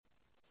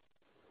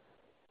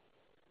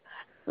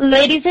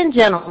Ladies and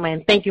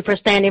gentlemen, thank you for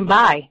standing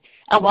by,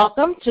 and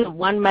welcome to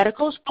One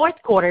Medical's fourth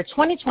quarter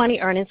 2020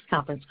 earnings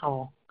conference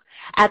call.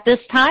 At this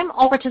time,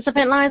 all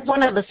participant lines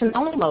are in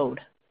listen-only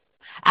mode.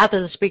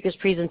 After the speaker's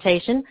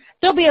presentation,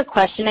 there'll be a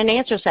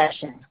question-and-answer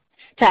session.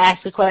 To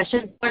ask a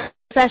question during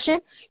the session,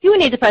 you will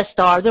need to press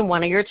star then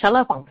one on your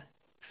telephone.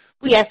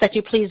 We ask that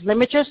you please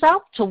limit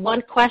yourself to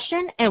one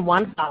question and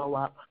one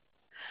follow-up.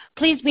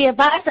 Please be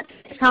advised that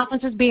this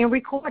conference is being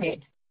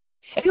recorded.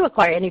 If you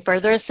require any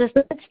further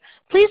assistance,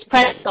 please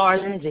press star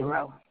then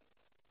zero.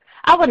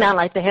 I would now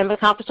like to hand the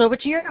conference over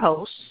to your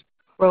host,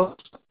 Rose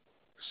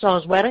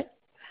Salzwetter,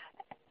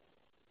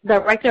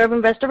 Director of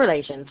Investor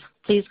Relations.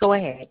 Please go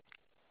ahead.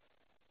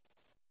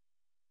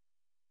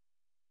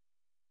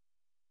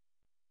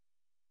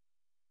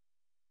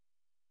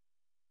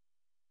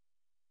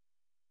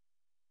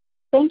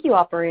 Thank you,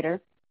 operator.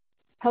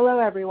 Hello,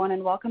 everyone,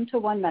 and welcome to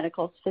One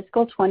Medical's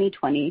fiscal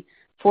 2020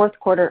 fourth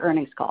quarter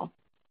earnings call.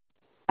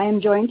 I am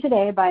joined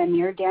today by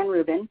Amir Dan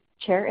Rubin,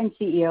 Chair and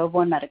CEO of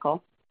One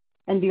Medical,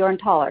 and Bjorn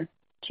Thaler,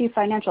 Chief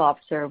Financial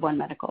Officer of One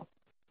Medical.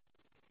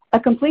 A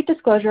complete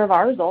disclosure of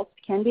our results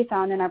can be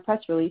found in our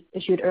press release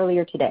issued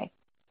earlier today,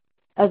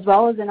 as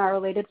well as in our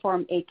related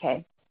Form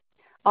 8-K,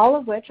 all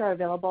of which are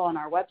available on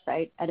our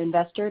website at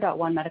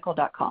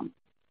investor.onemedical.com.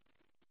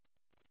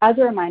 As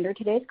a reminder,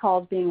 today's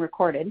call is being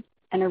recorded,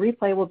 and a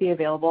replay will be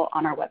available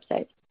on our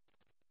website.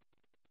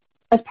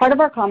 As part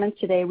of our comments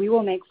today, we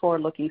will make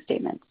forward-looking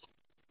statements.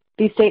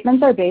 These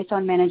statements are based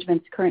on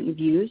management's current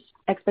views,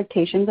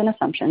 expectations, and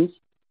assumptions,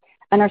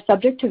 and are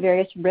subject to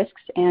various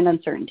risks and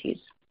uncertainties.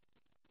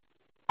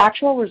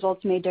 Actual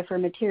results may differ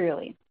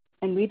materially,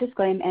 and we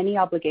disclaim any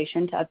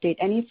obligation to update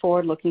any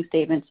forward-looking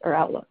statements or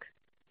outlook.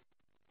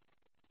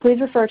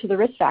 Please refer to the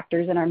risk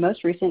factors in our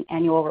most recent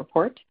annual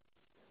report,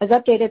 as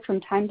updated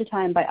from time to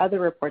time by other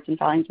reports and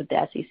filings with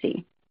the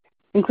SEC,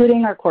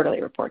 including our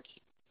quarterly reports.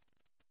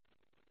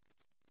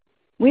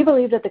 We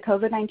believe that the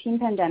COVID-19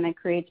 pandemic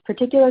creates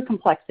particular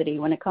complexity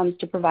when it comes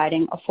to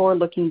providing a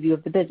forward-looking view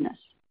of the business,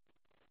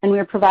 and we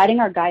are providing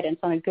our guidance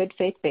on a good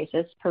faith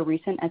basis per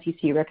recent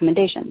SEC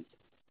recommendations.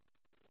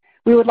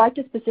 We would like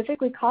to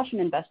specifically caution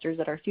investors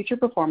that our future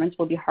performance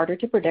will be harder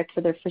to predict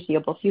for the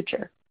foreseeable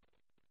future.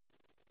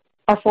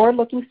 Our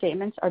forward-looking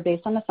statements are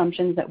based on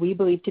assumptions that we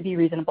believe to be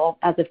reasonable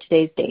as of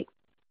today's date,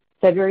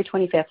 February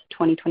 25th,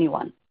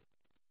 2021.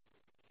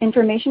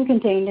 Information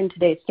contained in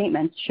today's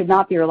statements should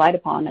not be relied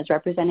upon as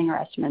representing our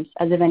estimates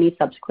as of any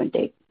subsequent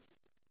date.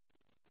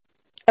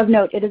 Of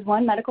note, it is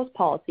One Medical's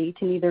policy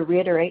to neither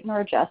reiterate nor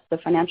adjust the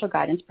financial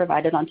guidance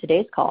provided on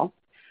today's call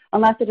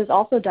unless it is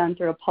also done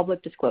through a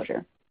public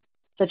disclosure,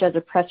 such as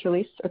a press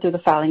release or through the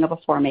filing of a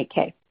Form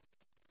 8-K.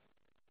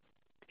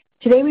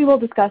 Today we will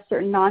discuss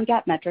certain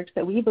non-GAAP metrics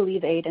that we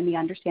believe aid in the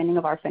understanding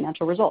of our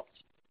financial results.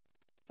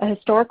 A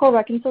historical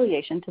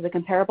reconciliation to the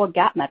comparable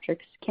GAAP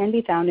metrics can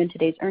be found in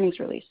today's earnings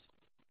release.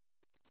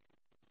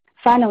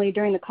 Finally,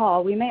 during the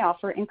call, we may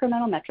offer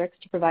incremental metrics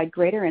to provide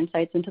greater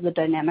insights into the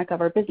dynamic of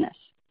our business.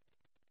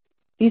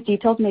 These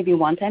details may be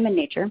one-time in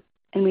nature,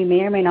 and we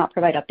may or may not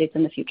provide updates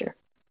in the future.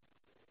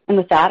 And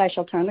with that, I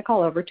shall turn the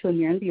call over to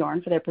Amir and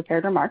Bjorn for their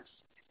prepared remarks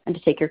and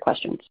to take your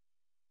questions.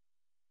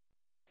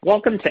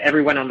 Welcome to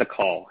everyone on the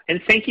call,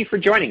 and thank you for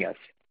joining us.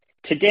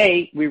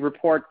 Today, we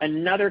report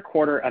another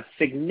quarter of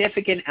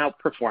significant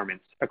outperformance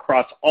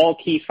across all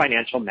key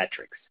financial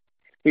metrics.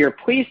 We are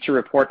pleased to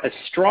report a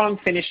strong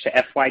finish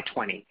to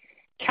FY20,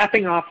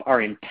 capping off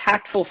our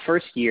impactful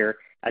first year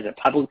as a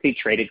publicly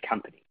traded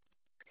company.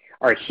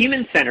 Our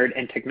human-centered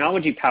and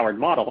technology-powered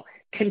model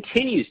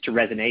continues to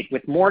resonate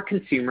with more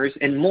consumers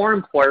and more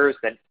employers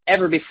than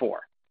ever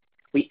before.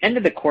 We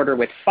ended the quarter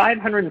with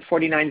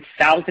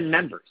 549,000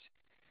 members,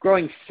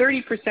 growing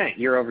 30%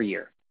 year over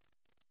year.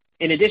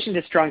 In addition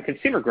to strong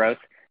consumer growth,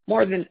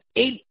 more than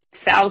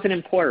 8,000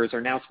 employers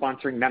are now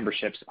sponsoring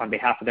memberships on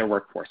behalf of their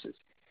workforces,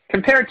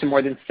 compared to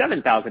more than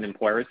 7,000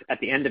 employers at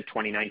the end of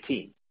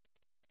 2019.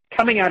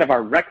 Coming out of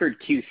our record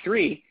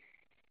Q3,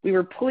 we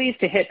were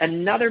pleased to hit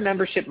another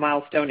membership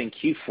milestone in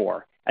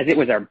Q4, as it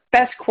was our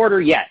best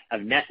quarter yet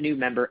of net new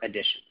member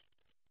additions.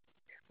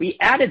 We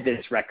added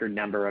this record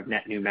number of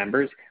net new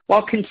members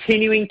while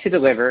continuing to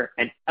deliver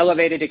an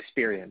elevated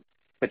experience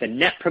with a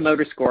Net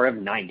Promoter Score of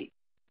 90.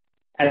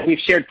 As we've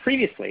shared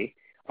previously,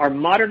 our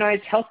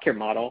modernized healthcare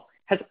model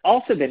has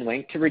also been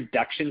linked to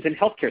reductions in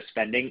healthcare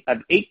spending of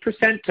 8%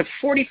 to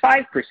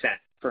 45%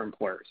 for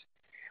employers.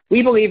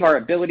 We believe our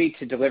ability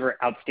to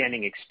deliver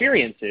outstanding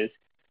experiences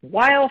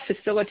while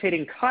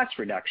facilitating cost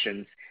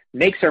reductions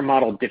makes our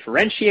model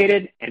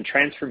differentiated and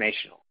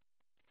transformational.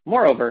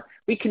 Moreover,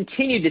 we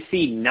continue to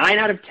see 9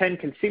 out of 10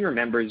 consumer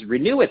members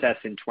renew with us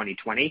in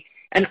 2020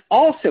 and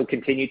also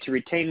continue to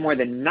retain more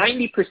than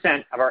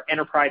 90% of our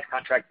enterprise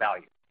contract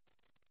value.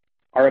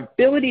 Our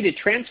ability to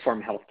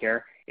transform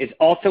healthcare is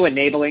also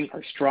enabling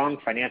our strong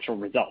financial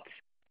results.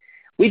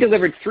 We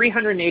delivered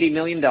 $380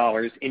 million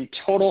in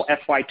total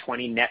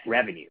FY20 net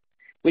revenue,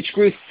 which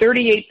grew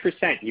 38%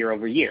 year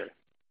over year.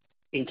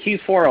 In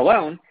Q4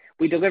 alone,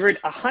 we delivered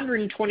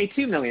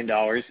 $122 million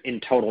in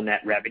total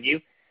net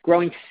revenue,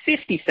 growing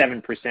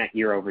 57%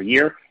 year over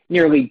year,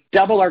 nearly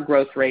double our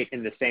growth rate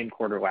in the same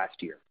quarter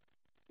last year.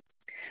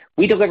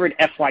 We delivered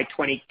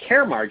FY20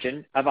 care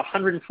margin of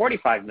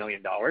 $145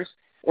 million,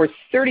 or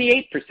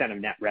 38% of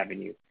net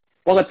revenue,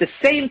 while at the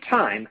same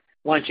time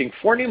launching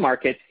 4 new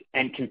markets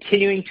and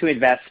continuing to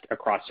invest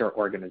across our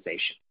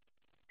organization.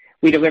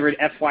 We delivered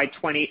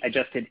FY20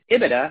 adjusted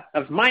EBITDA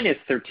of minus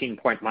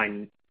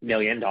 $13.9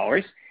 million,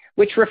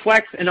 which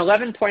reflects an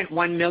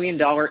 $11.1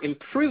 million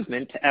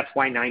improvement to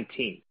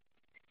FY19.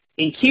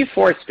 In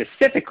Q4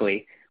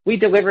 specifically, we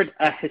delivered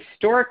a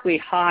historically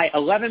high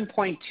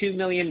 $11.2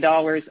 million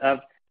of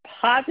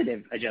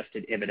positive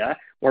adjusted EBITDA,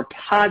 or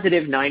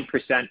positive 9%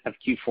 of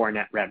Q4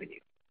 net revenue.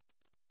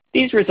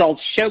 These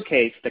results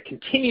showcase the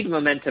continued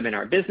momentum in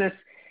our business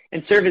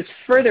and serve as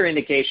further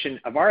indication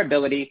of our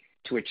ability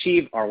to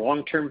achieve our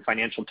long-term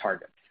financial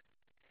targets.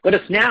 Let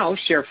us now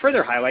share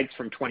further highlights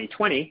from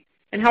 2020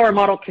 and how our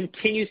model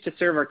continues to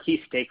serve our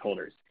key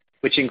stakeholders,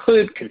 which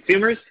include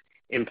consumers,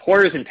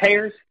 employers and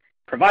payers,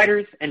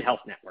 providers, and health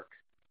networks.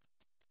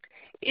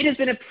 It has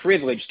been a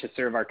privilege to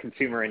serve our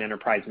consumer and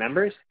enterprise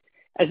members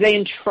as they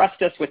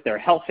entrust us with their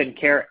health and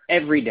care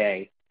every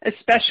day,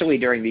 especially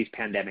during these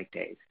pandemic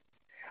days.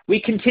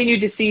 We continue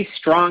to see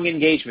strong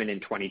engagement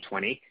in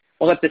 2020,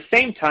 while at the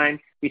same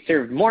time, we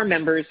served more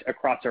members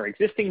across our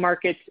existing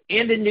markets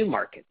and in new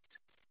markets.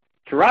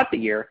 Throughout the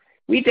year,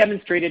 we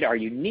demonstrated our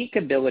unique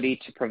ability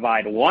to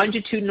provide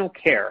longitudinal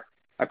care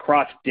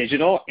across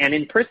digital and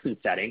in-person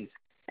settings,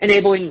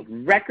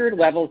 enabling record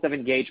levels of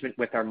engagement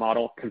with our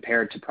model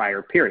compared to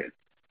prior periods.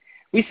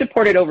 We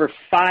supported over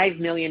 5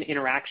 million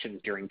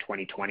interactions during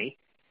 2020,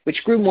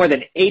 which grew more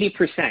than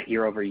 80%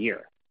 year over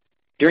year.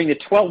 During the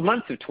 12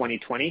 months of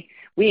 2020,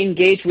 we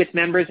engaged with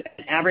members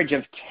an average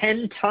of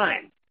 10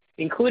 times,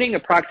 including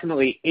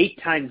approximately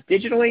 8 times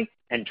digitally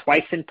and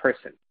twice in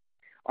person.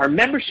 Our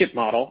membership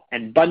model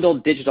and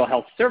bundled digital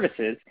health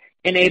services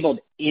enabled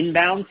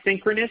inbound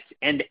synchronous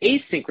and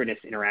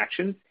asynchronous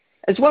interactions,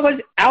 as well as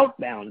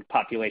outbound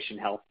population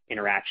health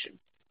interactions.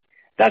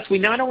 Thus, we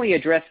not only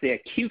address the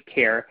acute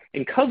care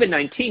and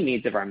COVID-19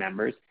 needs of our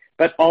members,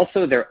 but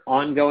also their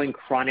ongoing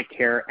chronic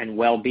care and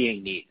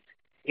well-being needs,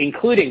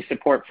 including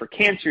support for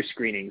cancer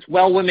screenings,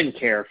 well women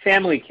care,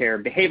 family care,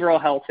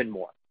 behavioral health, and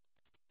more.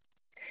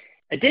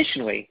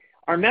 Additionally,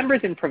 our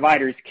members and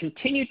providers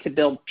continue to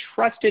build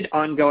trusted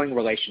ongoing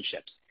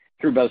relationships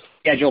through both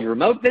scheduled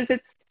remote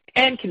visits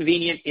and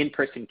convenient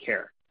in-person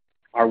care.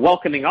 Our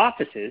welcoming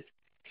offices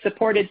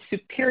supported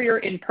superior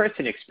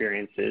in-person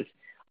experiences,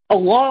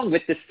 along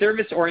with the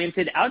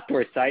service-oriented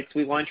outdoor sites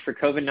we launched for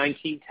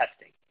COVID-19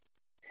 testing.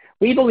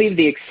 We believe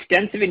the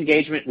extensive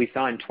engagement we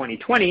saw in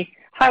 2020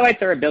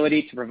 highlights our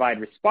ability to provide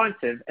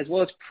responsive as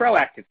well as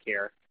proactive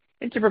care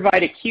and to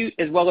provide acute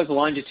as well as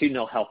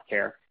longitudinal health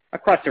care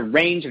across a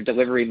range of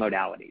delivery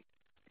modalities.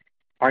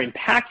 Our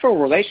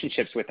impactful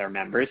relationships with our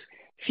members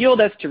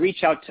fueled us to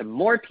reach out to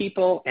more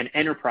people and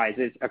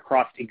enterprises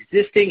across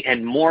existing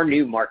and more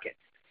new markets.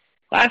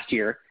 Last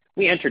year,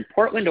 we entered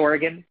Portland,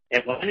 Oregon,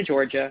 Atlanta,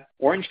 Georgia,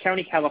 Orange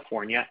County,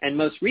 California, and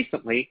most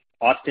recently,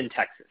 Austin,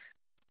 Texas.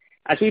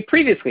 As we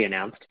previously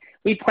announced,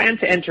 we plan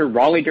to enter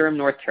Raleigh-Durham,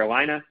 North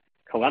Carolina,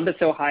 Columbus,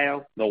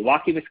 Ohio,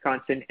 Milwaukee,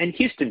 Wisconsin, and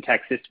Houston,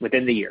 Texas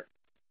within the year.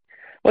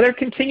 While there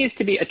continues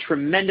to be a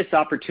tremendous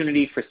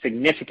opportunity for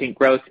significant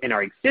growth in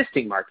our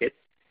existing markets,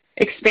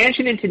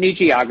 expansion into new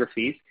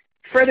geographies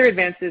further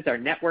advances our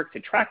network's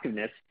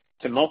attractiveness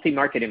to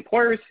multi-market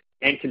employers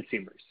and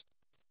consumers.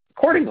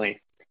 Accordingly,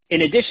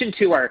 in addition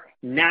to our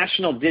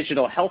national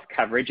digital health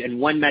coverage and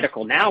One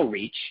Medical Now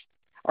reach,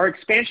 our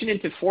expansion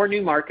into 4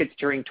 new markets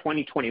during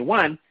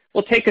 2021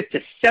 will take us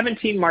to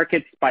 17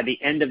 markets by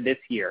the end of this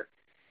year.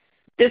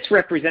 This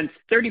represents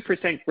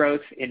 30%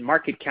 growth in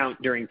market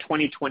count during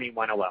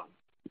 2021 alone.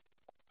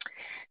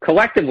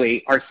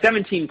 Collectively, our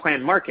 17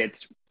 planned markets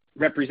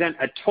represent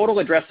a total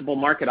addressable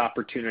market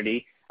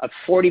opportunity of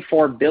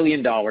 $44 billion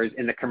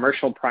in the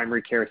commercial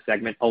primary care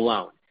segment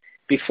alone,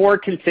 before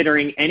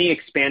considering any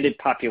expanded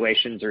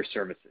populations or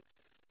services.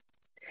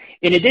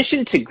 In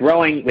addition to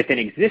growing within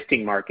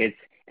existing markets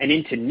and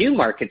into new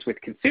markets with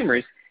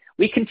consumers,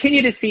 we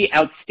continue to see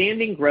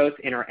outstanding growth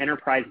in our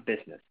enterprise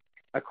business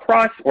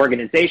across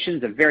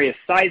organizations of various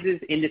sizes,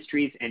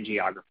 industries, and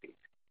geographies.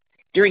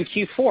 During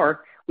Q4,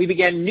 we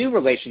began new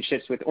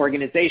relationships with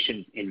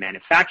organizations in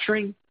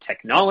manufacturing,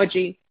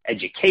 technology,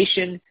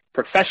 education,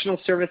 professional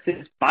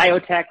services,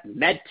 biotech,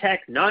 medtech,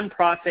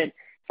 nonprofit,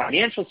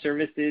 financial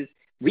services,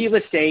 real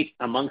estate,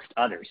 amongst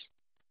others.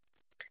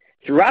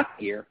 Throughout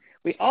the year,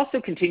 we also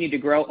continue to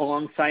grow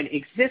alongside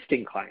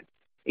existing clients,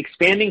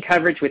 expanding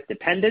coverage with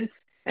dependents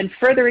and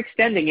further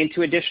extending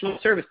into additional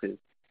services,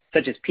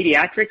 such as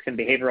pediatrics and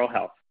behavioral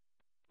health.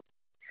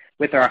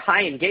 With our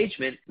high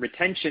engagement,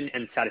 retention,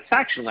 and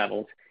satisfaction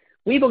levels,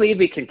 we believe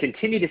we can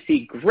continue to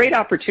see great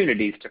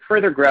opportunities to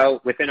further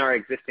grow within our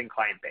existing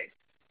client base.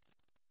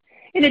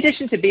 In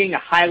addition to being a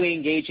highly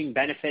engaging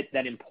benefit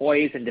that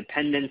employees and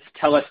dependents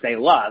tell us they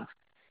love,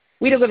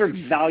 we deliver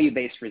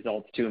value-based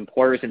results to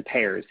employers and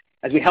payers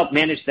as we help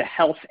manage the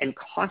health and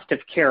cost of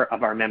care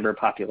of our member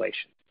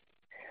population.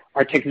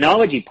 Our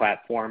technology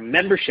platform,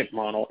 membership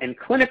model, and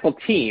clinical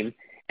team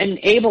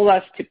enable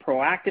us to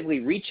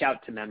proactively reach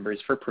out to members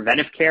for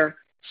preventive care,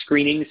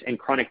 screenings, and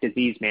chronic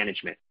disease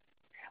management.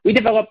 We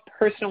develop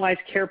personalized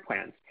care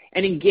plans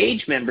and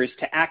engage members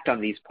to act on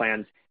these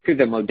plans through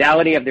the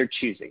modality of their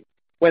choosing,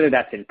 whether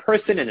that's in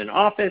person in an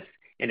office,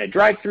 in a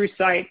drive-through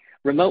site,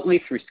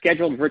 remotely through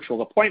scheduled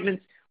virtual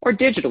appointments, or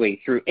digitally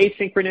through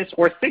asynchronous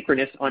or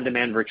synchronous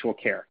on-demand virtual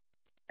care.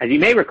 As you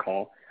may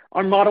recall,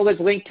 our model is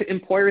linked to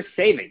employer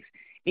savings,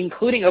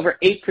 including over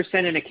 8%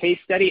 in a case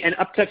study and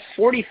up to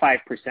 45%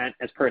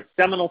 as per a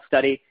seminal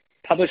study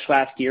published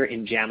last year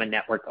in JAMA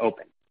Network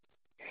Open.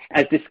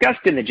 As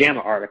discussed in the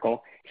JAMA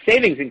article,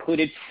 savings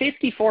included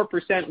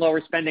 54%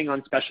 lower spending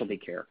on specialty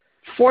care,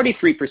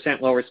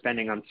 43% lower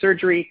spending on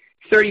surgery,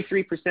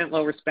 33%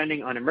 lower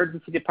spending on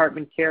emergency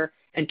department care,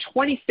 and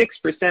 26%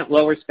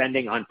 lower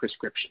spending on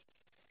prescriptions.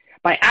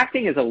 By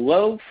acting as a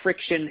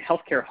low-friction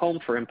healthcare home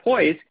for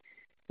employees,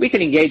 we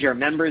can engage our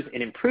members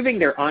in improving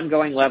their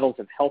ongoing levels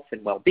of health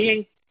and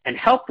well-being and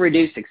help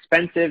reduce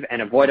expensive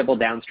and avoidable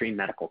downstream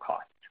medical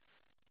costs.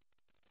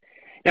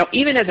 Now,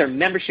 even as our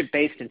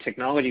membership-based and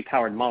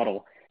technology-powered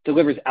model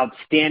delivers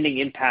outstanding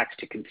impacts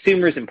to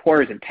consumers,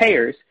 employers, and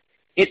payers,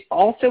 it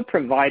also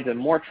provides a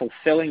more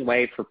fulfilling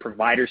way for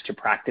providers to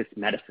practice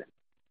medicine,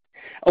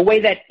 a way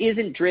that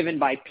isn't driven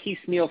by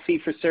piecemeal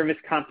fee-for-service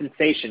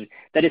compensation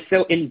that is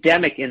so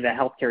endemic in the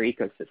healthcare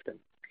ecosystem,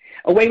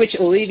 a way which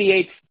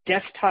alleviates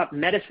desktop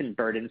medicine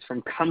burdens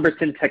from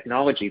cumbersome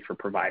technology for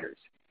providers,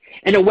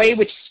 and a way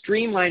which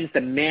streamlines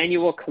the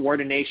manual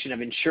coordination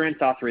of insurance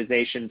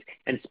authorizations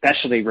and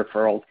specialty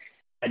referrals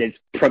that is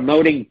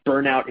promoting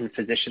burnout in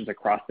physicians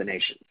across the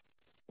nation.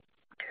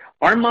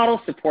 Our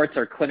model supports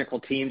our clinical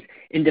teams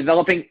in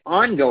developing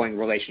ongoing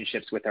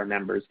relationships with our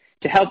members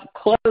to help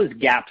close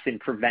gaps in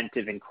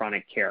preventive and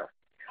chronic care.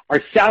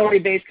 Our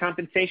salary-based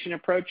compensation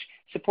approach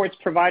supports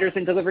providers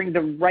in delivering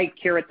the right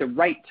care at the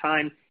right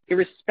time,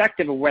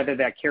 irrespective of whether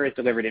that care is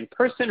delivered in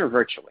person or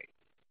virtually.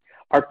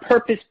 Our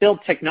purpose-built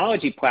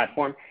technology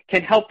platform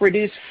can help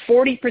reduce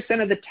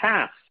 40% of the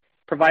tasks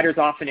providers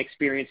often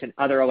experience in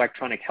other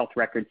electronic health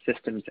record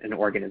systems and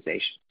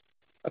organizations.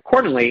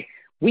 Accordingly,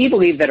 we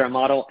believe that our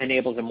model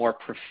enables a more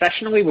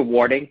professionally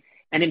rewarding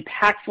and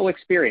impactful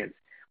experience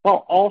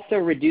while also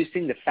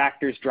reducing the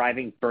factors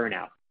driving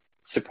burnout,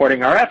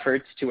 supporting our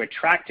efforts to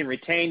attract and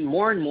retain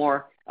more and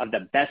more of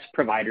the best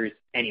providers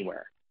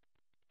anywhere.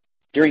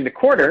 During the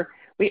quarter,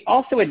 we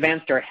also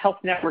advanced our health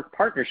network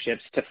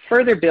partnerships to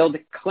further build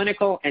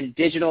clinical and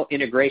digital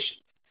integration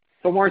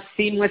for more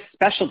seamless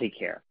specialty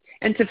care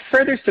and to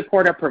further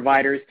support our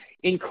providers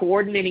in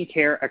coordinating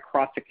care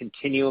across a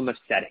continuum of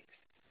settings.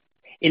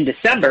 In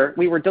December,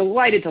 we were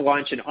delighted to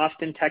launch in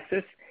Austin,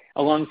 Texas,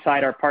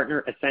 alongside our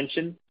partner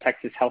Ascension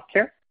Texas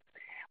Healthcare.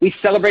 We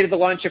celebrated the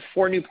launch of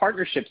 4 new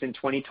partnerships in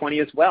 2020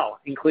 as well,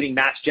 including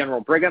Mass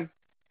General Brigham,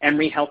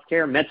 Emory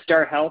Healthcare,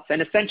 MedStar Health,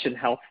 and Ascension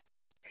Health,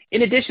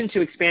 in addition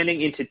to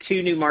expanding into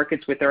 2 new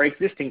markets with our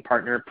existing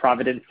partner,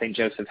 Providence St.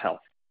 Joseph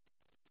Health.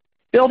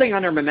 Building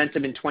on our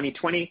momentum in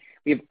 2020,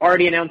 we have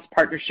already announced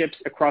partnerships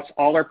across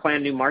all our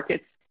planned new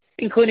markets,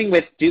 including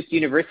with Duke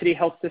University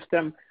Health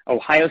System,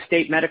 Ohio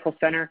State Medical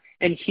Center,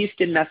 and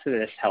Houston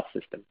Methodist Health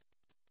System.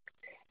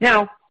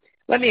 Now,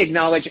 let me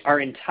acknowledge our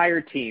entire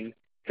team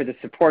for the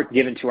support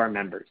given to our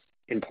members,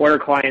 employer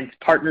clients,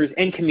 partners,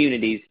 and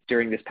communities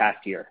during this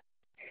past year.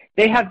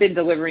 They have been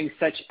delivering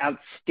such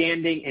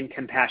outstanding and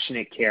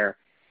compassionate care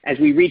as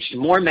we reached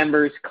more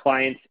members,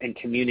 clients, and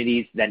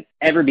communities than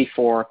ever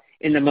before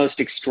in the most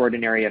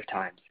extraordinary of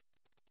times.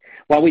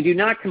 While we do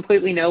not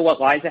completely know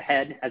what lies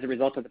ahead as a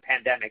result of the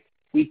pandemic,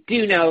 we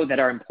do know that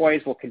our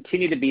employees will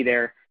continue to be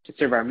there to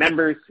serve our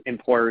members,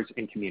 employers,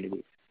 and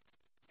communities.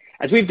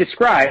 As we've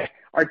described,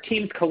 our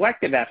team's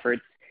collective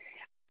efforts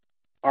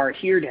are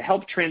here to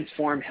help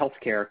transform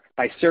healthcare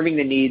by serving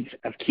the needs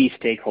of key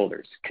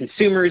stakeholders,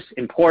 consumers,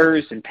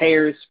 employers, and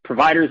payers,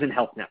 providers, and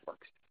health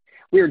networks.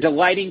 We are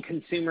delighting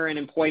consumer and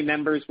employee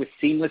members with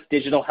seamless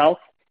digital health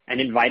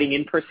and inviting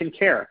in-person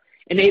care,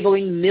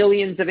 enabling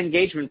millions of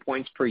engagement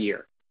points per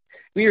year.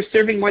 We are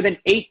serving more than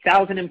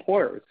 8,000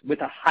 employers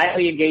with a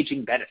highly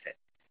engaging benefit,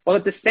 while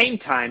at the same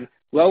time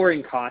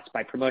lowering costs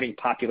by promoting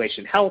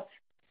population health,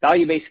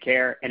 value-based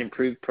care, and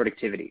improved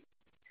productivity.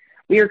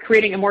 We are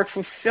creating a more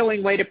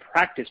fulfilling way to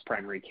practice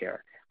primary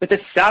care with a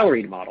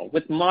salaried model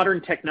with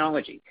modern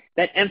technology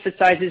that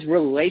emphasizes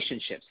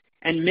relationships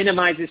and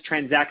minimizes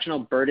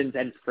transactional burdens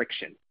and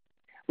friction.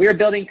 We are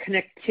building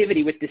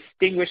connectivity with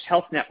distinguished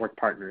health network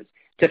partners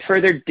to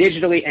further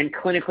digitally and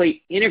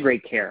clinically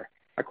integrate care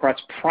across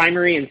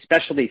primary and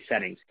specialty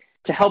settings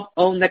to help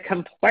own the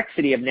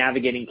complexity of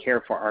navigating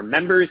care for our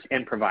members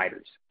and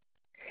providers.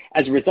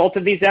 As a result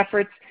of these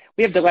efforts,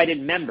 we have delighted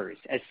members,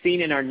 as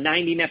seen in our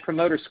 90 Net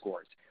Promoter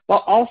Scores,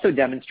 while also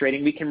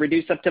demonstrating we can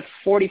reduce up to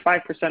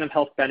 45% of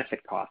health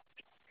benefit costs.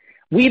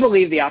 We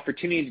believe the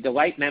opportunity to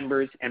delight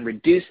members and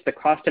reduce the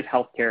cost of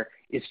healthcare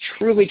is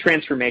truly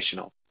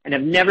transformational and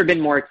have never been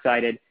more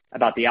excited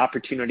about the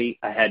opportunity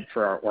ahead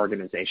for our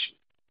organization.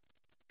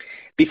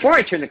 Before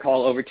I turn the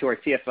call over to our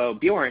CFO,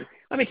 Bjorn,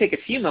 let me take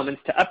a few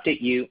moments to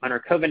update you on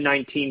our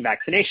COVID-19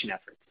 vaccination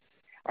efforts.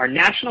 Our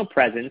national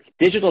presence,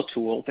 digital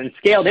tools, and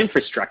scaled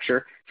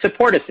infrastructure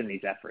support us in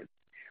these efforts.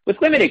 With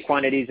limited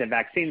quantities of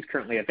vaccines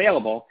currently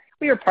available,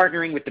 we are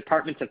partnering with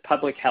departments of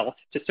public health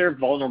to serve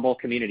vulnerable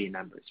community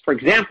members. For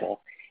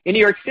example, in New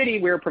York City,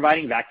 we are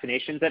providing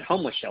vaccinations at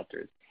homeless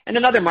shelters, and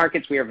in other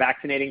markets, we are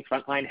vaccinating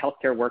frontline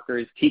healthcare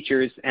workers,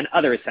 teachers, and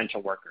other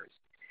essential workers.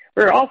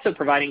 We are also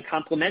providing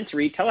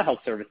complimentary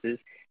telehealth services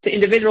to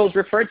individuals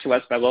referred to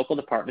us by local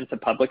departments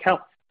of public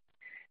health.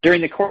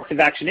 During the course of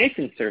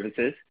vaccination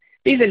services,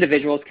 these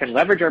individuals can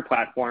leverage our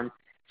platform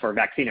for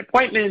vaccine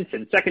appointments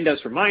and second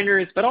dose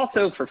reminders, but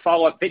also for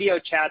follow-up video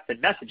chats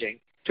and messaging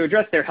to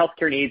address their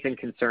healthcare needs and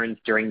concerns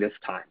during this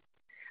time.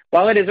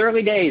 While it is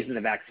early days in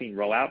the vaccine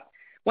rollout,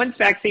 once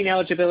vaccine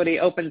eligibility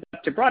opens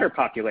up to broader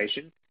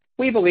populations,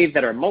 we believe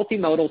that our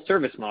multimodal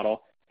service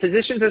model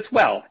positions us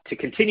well to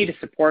continue to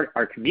support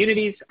our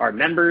communities, our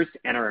members,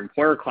 and our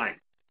employer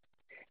clients.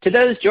 To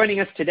those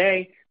joining us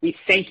today, we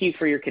thank you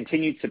for your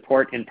continued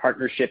support and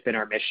partnership in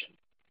our mission.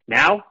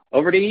 Now,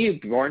 over to you,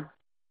 Bjorn.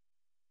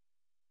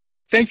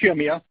 Thank you,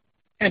 Amir,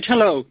 and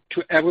hello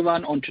to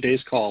everyone on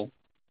today's call.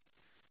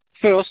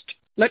 First,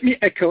 let me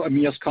echo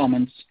Amir's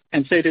comments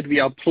and say that we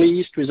are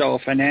pleased with our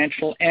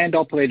financial and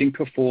operating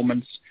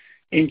performance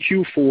in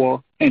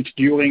Q4 and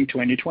during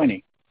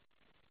 2020.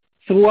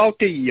 Throughout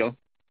the year,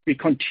 we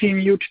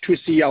continued to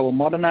see our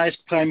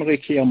modernized primary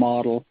care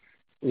model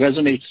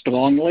resonate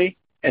strongly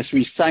as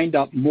we signed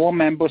up more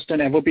members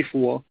than ever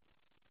before,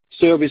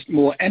 serviced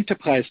more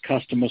enterprise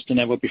customers than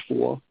ever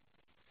before,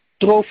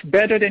 drove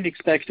better than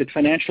expected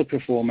financial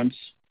performance,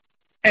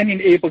 and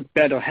enabled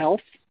better health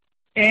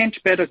and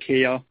better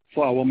care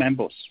for our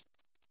members.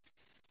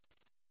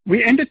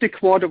 We ended the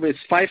quarter with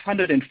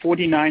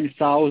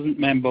 549,000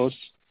 members,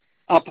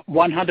 up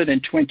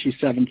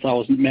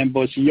 127,000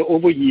 members year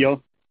over year,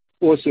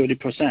 or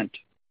 30%.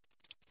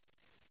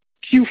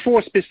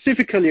 Q4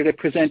 specifically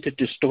represented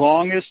the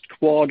strongest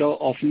quarter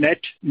of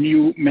net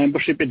new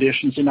membership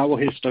additions in our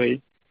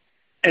history,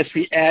 as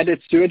we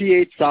added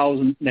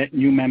 38,000 net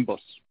new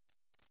members.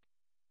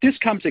 This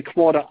comes a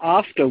quarter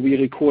after we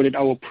recorded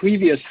our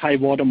previous high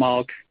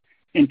watermark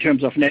in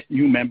terms of net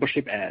new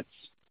membership adds.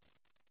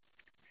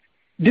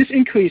 This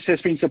increase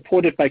has been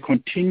supported by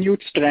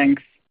continued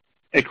strength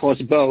across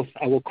both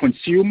our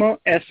consumer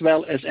as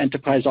well as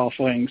enterprise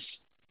offerings,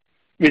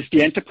 with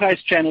the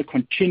enterprise channel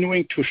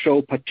continuing to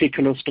show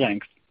particular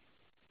strength.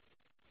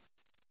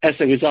 As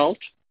a result,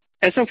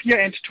 as of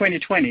year-end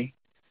 2020,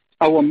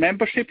 our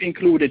membership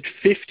included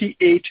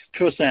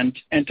 58%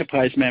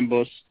 enterprise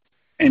members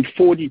and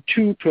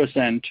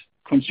 42%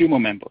 consumer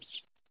members.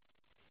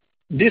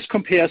 This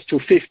compares to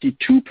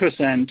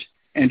 52%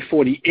 and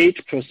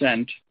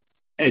 48%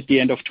 at the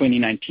end of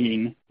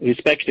 2019,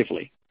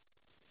 respectively.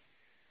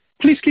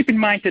 Please keep in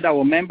mind that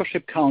our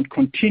membership count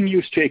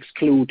continues to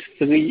exclude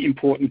three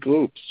important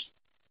groups.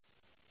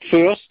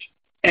 First,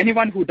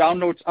 anyone who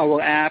downloads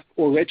our app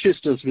or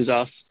registers with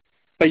us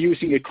by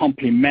using a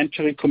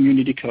complimentary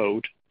community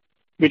code,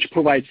 which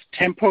provides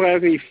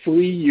temporary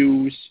free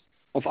use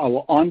of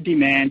our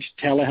on-demand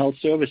telehealth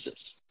services.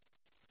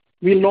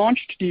 We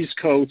launched these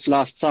codes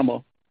last summer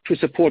to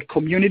support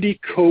community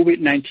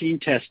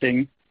COVID-19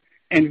 testing,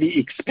 and we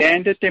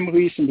expanded them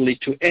recently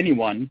to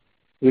anyone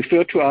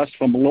referred to us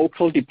from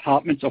local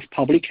departments of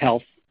public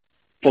health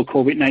for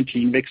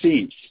COVID-19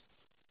 vaccines.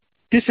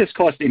 This has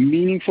caused a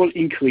meaningful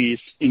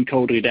increase in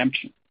code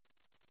redemption.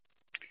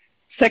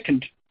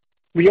 Second,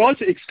 we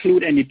also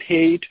exclude any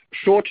paid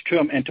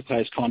short-term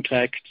enterprise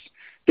contracts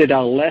that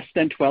are less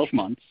than 12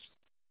 months.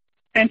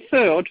 And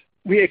third,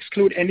 we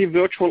exclude any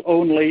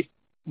virtual-only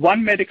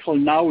One Medical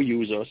Now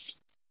users,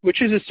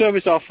 which is a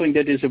service offering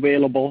that is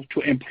available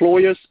to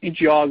employers in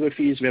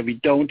geographies where we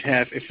don't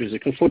have a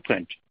physical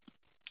footprint.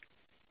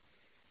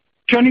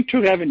 Turning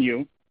to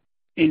revenue,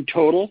 in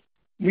total,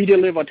 we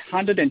delivered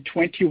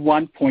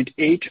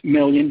 $121.8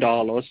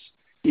 million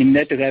in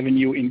net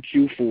revenue in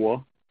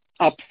Q4,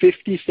 up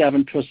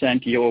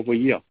 57% year over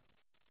year.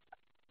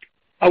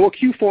 Our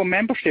Q4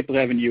 membership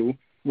revenue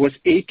was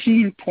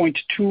 $18.2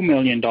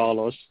 million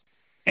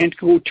and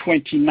grew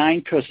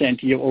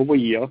 29% year over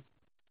year,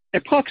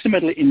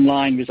 approximately in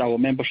line with our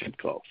membership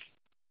growth.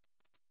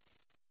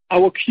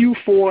 Our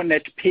Q4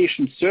 net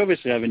patient service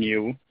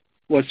revenue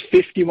was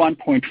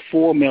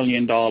 $51.4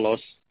 million,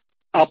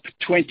 up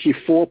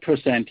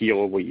 24% year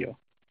over year.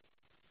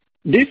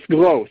 This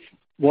growth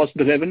was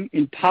driven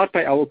in part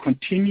by our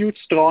continued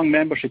strong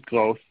membership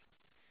growth,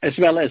 as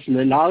well as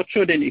the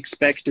larger than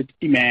expected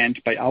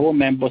demand by our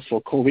members for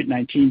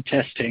COVID-19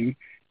 testing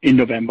in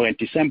November and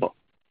December.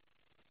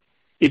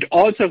 It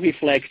also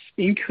reflects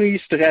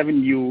increased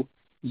revenue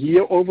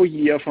year over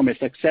year from a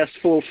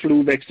successful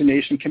flu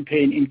vaccination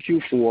campaign in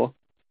Q4,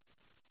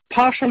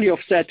 partially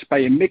offset by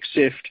a mix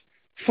shift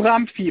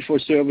from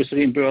fee-for-service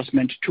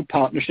reimbursement to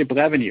partnership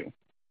revenue.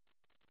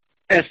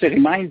 As a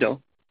reminder,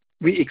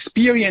 we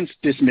experienced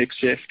this mix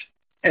shift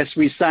as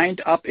we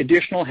signed up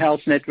additional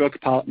health network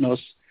partners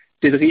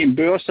that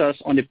reimburse us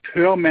on a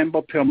per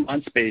member per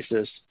month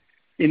basis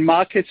in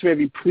markets where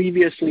we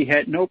previously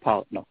had no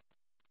partner.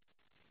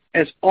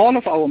 As all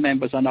of our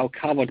members are now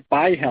covered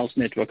by health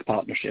network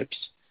partnerships,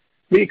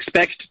 we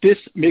expect this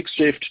mix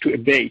shift to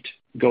abate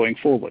going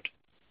forward.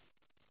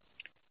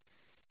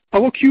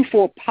 Our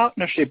Q4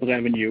 partnership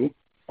revenue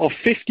of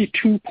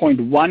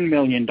 $52.1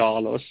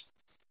 million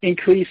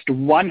increased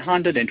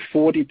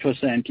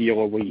 140% year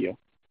over year.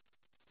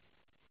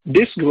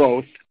 This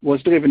growth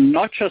was driven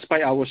not just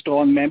by our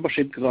strong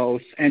membership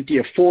growth and the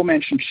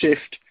aforementioned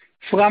shift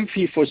from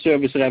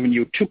fee-for-service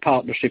revenue to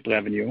partnership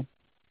revenue,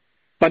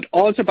 but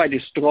also by the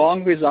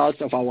strong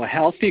results of our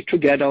Healthy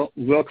Together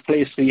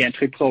workplace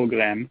reentry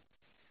program,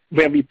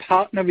 where we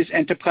partner with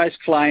enterprise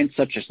clients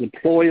such as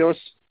employers,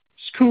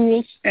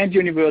 schools, and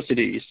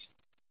universities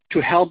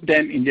to help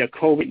them in their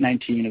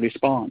COVID-19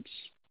 response.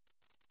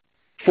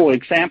 For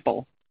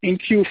example, in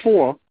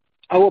Q4,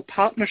 our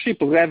partnership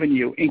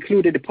revenue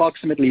included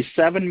approximately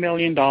 $7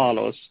 million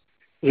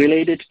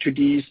related to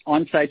these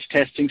on-site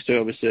testing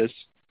services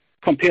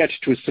compared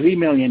to $3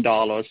 million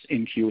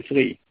in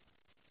Q3.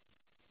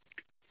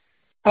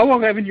 Our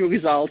revenue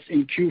results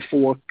in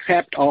Q4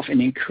 capped off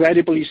an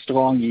incredibly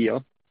strong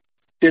year,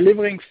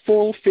 delivering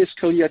full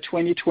fiscal year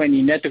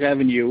 2020 net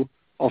revenue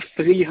of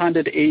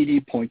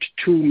 $380.2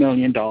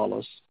 million,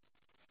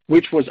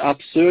 which was up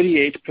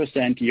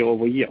 38% year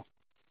over year.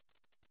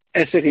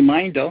 As a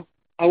reminder,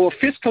 our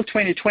fiscal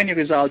 2020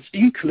 results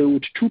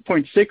include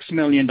 $2.6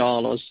 million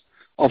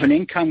of an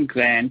income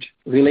grant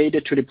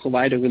related to the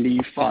Provider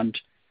Relief Fund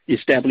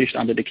established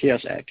under the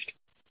CARES Act,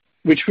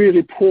 which we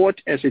report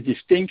as a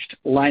distinct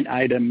line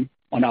item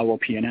on our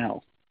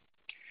P&L.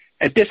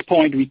 At this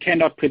point, we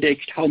cannot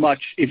predict how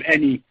much, if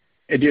any,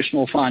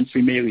 additional funds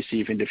we may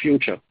receive in the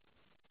future.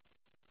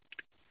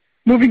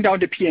 Moving down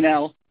the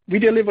P&L, we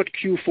delivered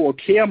Q4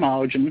 care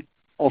margin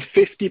of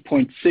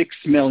 $50.6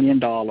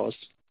 million,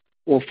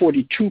 or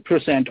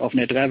 42% of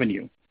net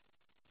revenue.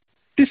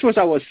 This was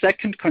our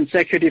second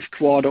consecutive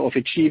quarter of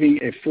achieving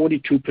a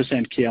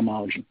 42% care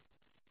margin.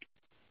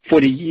 For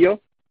the year,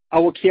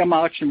 our care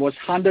margin was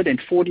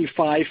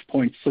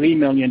 $145.3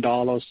 million,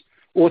 or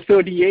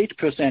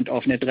 38%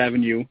 of net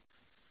revenue,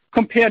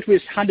 compared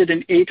with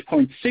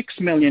 $108.6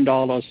 million,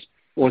 or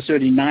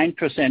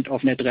 39%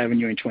 of net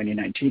revenue in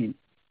 2019.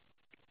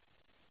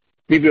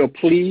 We were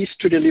pleased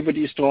to deliver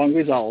these strong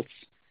results,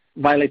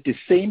 while at the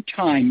same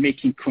time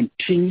making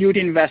continued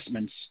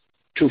investments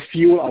to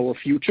fuel our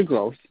future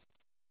growth,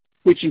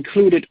 which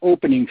included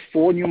opening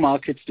 4 new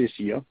markets this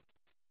year,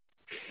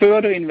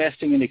 further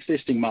investing in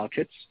existing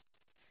markets,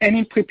 and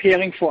in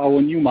preparing for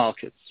our new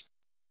markets.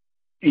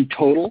 In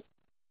total,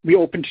 we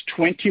opened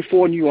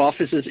 24 new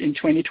offices in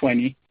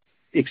 2020,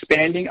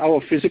 expanding our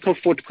physical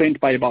footprint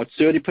by about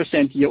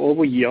 30% year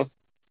over year,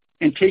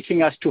 and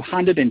taking us to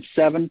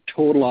 107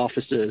 total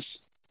offices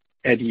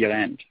at year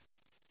end.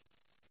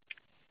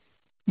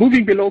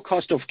 Moving below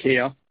cost of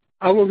care,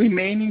 our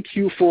remaining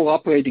Q4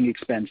 operating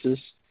expenses,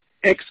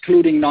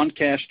 excluding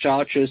non-cash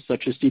charges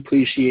such as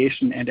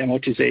depreciation and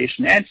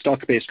amortization and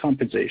stock-based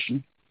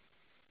compensation,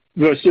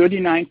 were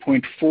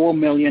 $39.4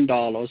 million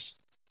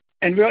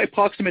and were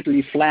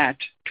approximately flat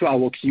to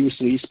our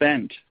Q3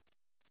 spend.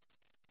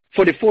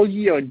 For the full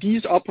year,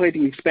 these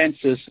operating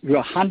expenses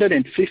were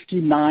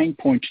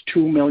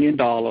 $159.2 million,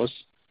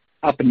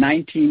 up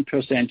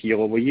 19% year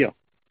over year.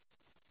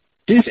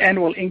 This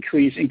annual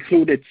increase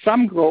included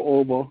some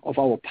grow-over of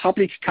our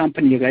public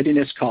company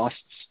readiness costs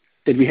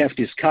that we have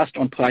discussed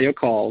on prior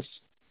calls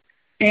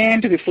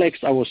and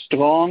reflects our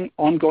strong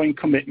ongoing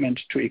commitment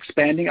to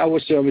expanding our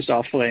service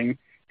offering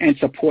and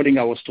supporting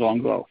our strong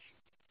growth.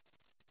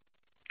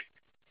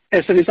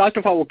 As a result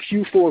of our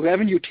Q4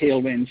 revenue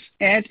tailwinds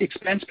and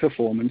expense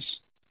performance,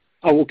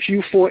 our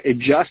Q4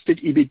 adjusted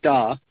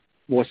EBITDA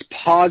was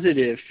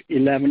positive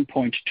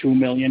 $11.2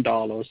 million,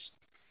 or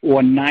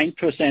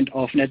 9%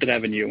 of net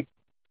revenue,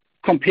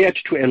 compared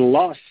to a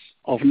loss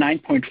of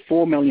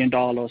 $9.4 million,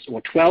 or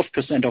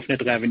 12% of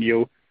net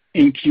revenue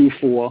in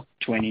Q4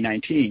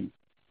 2019.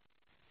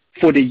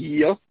 For the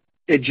year,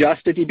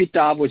 adjusted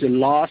EBITDA was a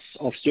loss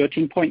of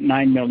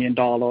 $13.9 million,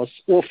 or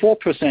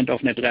 4%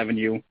 of net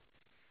revenue,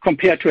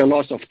 compared to a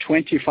loss of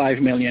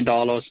 $25 million,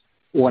 or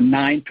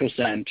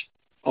 9%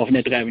 of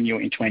net revenue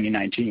in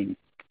 2019.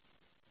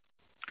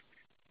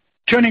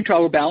 Turning to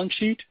our balance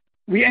sheet,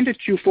 we ended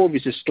Q4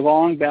 with a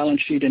strong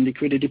balance sheet and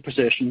liquidity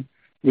position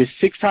with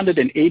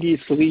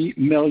 $683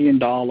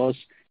 million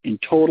in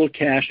total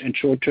cash and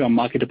short-term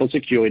marketable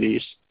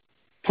securities,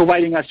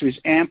 providing us with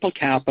ample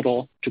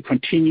capital to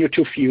continue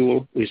to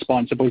fuel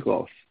responsible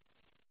growth.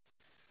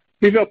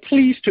 We were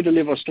pleased to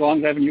deliver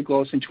strong revenue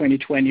growth in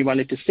 2020 while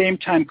at the same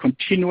time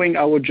continuing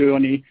our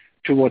journey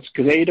towards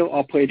greater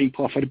operating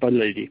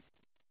profitability.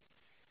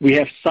 We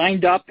have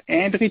signed up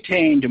and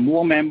retained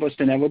more members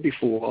than ever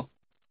before,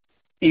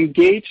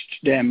 engaged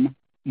them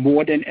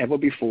more than ever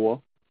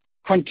before,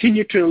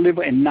 continued to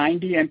deliver a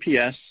 90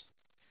 NPS,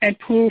 and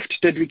proved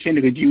that we can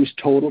reduce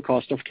total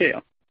cost of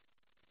care.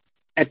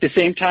 At the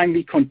same time,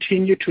 we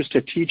continue to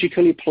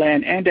strategically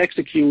plan and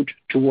execute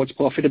towards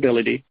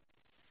profitability,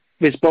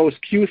 with both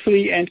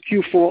Q3 and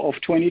Q4 of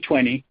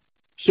 2020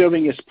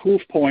 serving as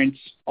proof points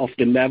of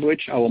the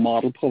leverage our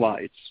model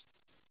provides.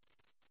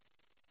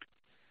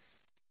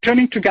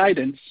 Turning to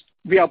guidance,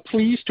 we are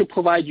pleased to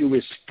provide you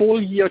with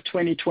full year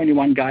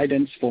 2021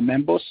 guidance for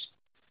members,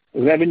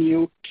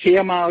 revenue,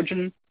 care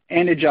margin,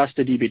 and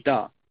adjusted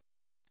EBITDA.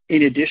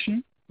 In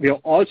addition, we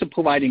are also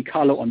providing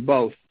color on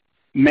both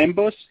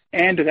members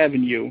and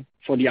revenue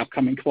for the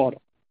upcoming quarter.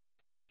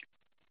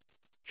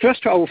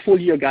 First, to our full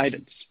year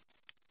guidance.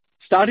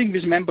 Starting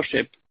with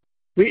membership,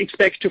 we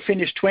expect to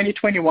finish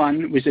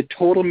 2021 with a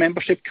total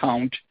membership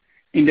count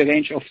in the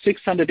range of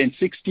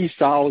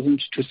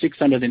 660,000 to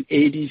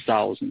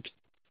 680,000,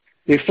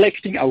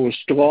 reflecting our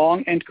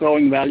strong and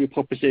growing value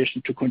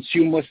proposition to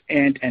consumers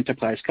and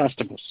enterprise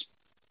customers.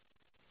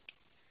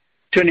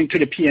 Turning to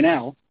the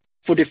P&L,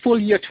 for the full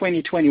year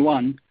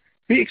 2021,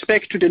 we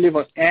expect to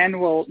deliver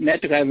annual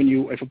net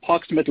revenue of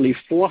approximately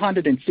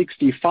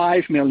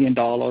 $465 million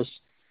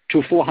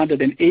to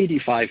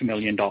 $485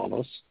 million,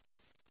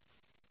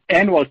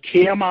 annual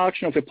care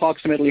margin of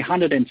approximately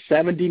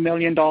 $170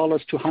 million to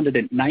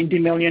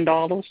 $190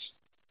 million,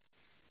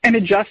 and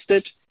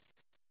adjusted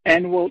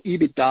annual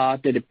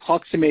EBITDA that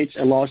approximates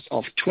a loss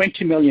of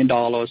 $20 million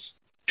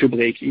to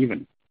break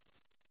even.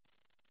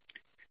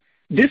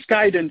 This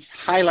guidance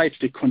highlights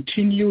the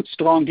continued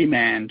strong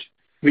demand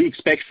we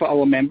expect for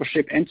our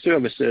membership and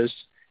services,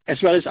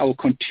 as well as our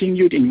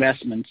continued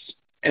investments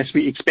as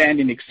we expand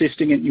in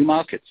existing and new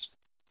markets.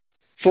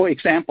 For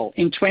example,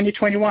 in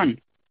 2021,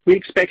 we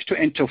expect to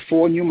enter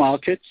 4 new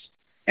markets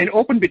and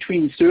open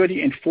between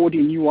 30 and 40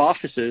 new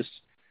offices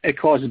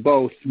across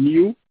both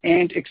new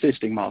and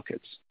existing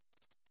markets.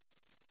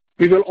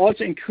 We will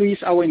also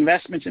increase our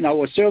investments in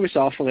our service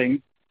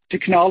offering,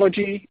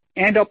 technology,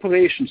 and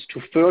operations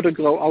to further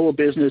grow our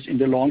business in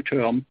the long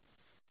term,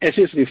 as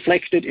is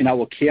reflected in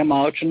our care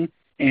margin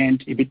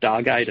and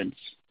EBITDA guidance.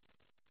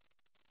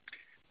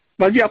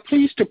 While we are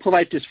pleased to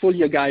provide this full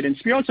year guidance,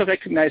 we also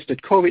recognize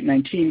that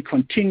COVID-19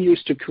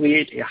 continues to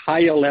create a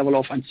higher level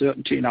of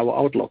uncertainty in our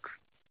outlook.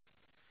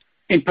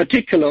 In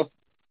particular,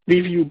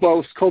 we view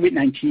both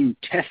COVID-19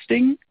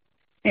 testing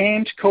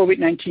and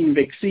COVID-19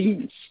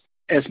 vaccines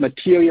as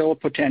material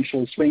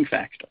potential swing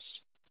factors.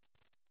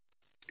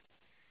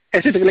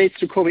 As it relates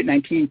to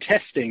COVID-19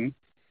 testing,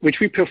 which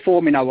we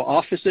perform in our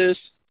offices,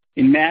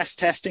 in mass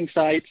testing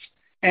sites,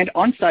 and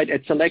on-site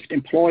at select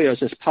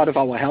employers as part of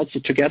our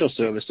Healthy Together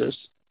services,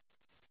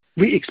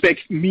 we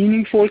expect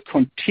meaningful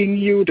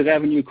continued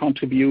revenue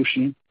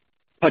contribution,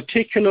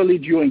 particularly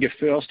during the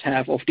first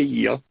half of the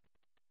year,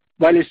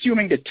 while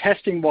assuming that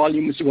testing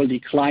volumes will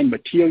decline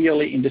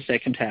materially in the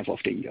second half of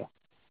the year.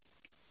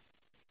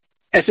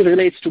 As it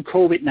relates to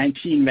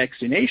COVID-19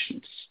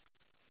 vaccinations,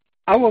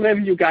 our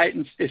revenue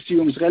guidance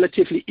assumes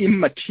relatively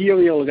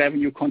immaterial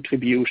revenue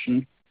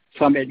contribution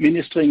from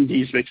administering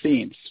these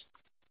vaccines.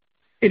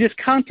 It is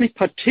currently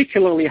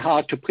particularly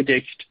hard to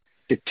predict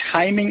the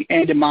timing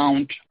and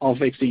amount of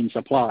vaccine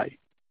supply.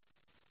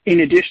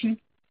 In addition,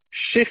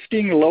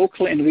 shifting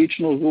local and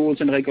regional rules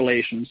and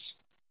regulations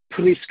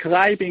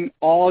prescribing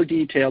all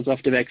details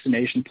of the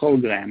vaccination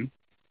program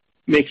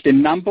makes the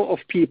number of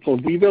people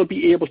we will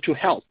be able to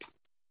help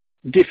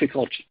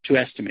difficult to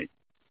estimate.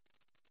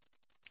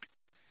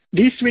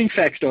 These swing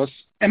factors,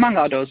 among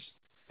others,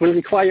 will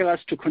require us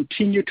to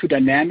continue to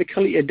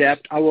dynamically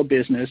adapt our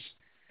business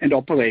and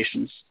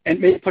operations and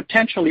may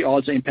potentially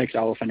also impact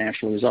our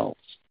financial results.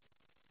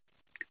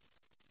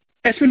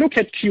 As we look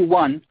at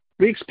Q1,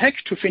 we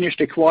expect to finish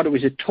the quarter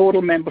with a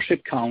total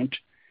membership count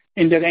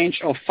in the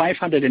range of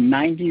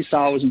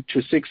 590,000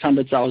 to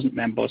 600,000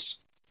 members,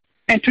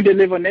 and to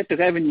deliver net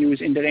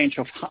revenues in the range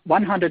of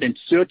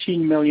 $113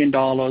 million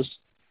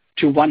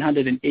to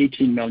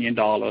 $118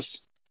 million,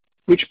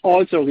 which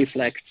also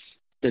reflects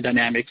the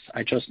dynamics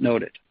I just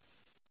noted.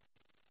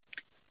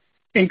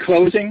 In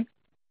closing,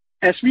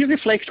 as we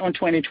reflect on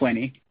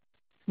 2020,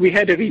 we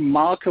had a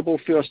remarkable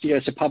first year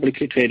as a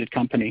publicly traded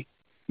company,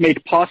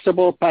 made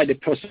possible by the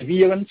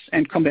perseverance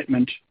and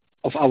commitment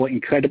of our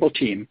incredible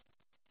team.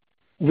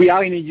 We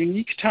are in a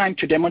unique time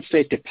to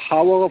demonstrate the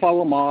power of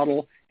our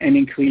model and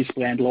increase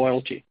brand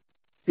loyalty.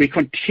 We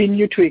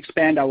continue to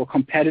expand our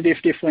competitive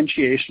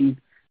differentiation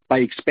by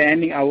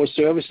expanding our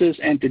services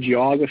and the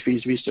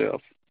geographies we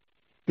serve.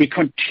 We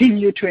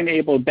continue to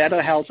enable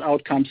better health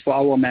outcomes for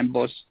our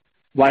members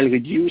while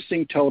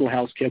reducing total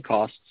healthcare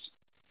costs,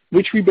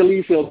 which we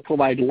believe will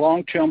provide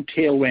long-term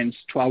tailwinds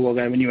to our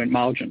revenue and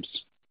margins.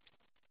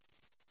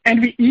 And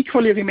we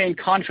equally remain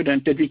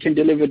confident that we can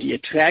deliver the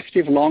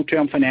attractive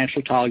long-term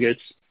financial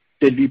targets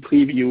that we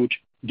previewed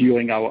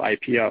during our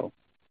IPO.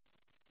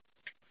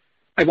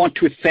 I want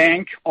to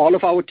thank all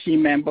of our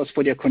team members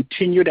for their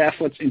continued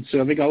efforts in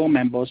serving our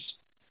members,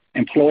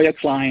 employer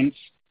clients,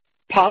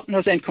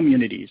 partners, and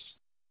communities.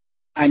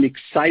 I'm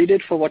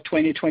excited for what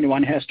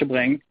 2021 has to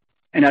bring,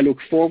 and I look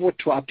forward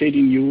to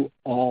updating you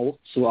all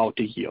throughout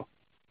the year.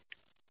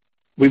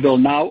 We will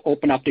now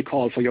open up the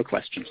call for your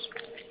questions.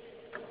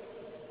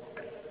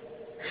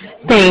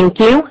 Thank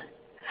you.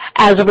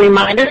 As a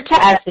reminder,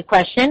 to ask a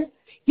question,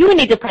 you will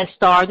need to press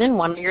star then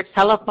 1 on your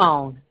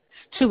telephone.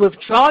 To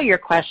withdraw your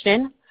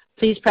question,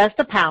 please press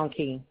the pound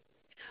key.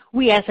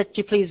 We ask that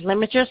you please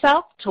limit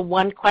yourself to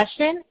one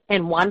question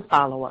and one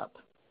follow-up.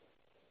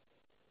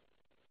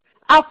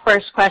 Our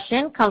first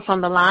question comes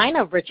from the line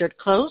of Richard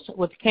Close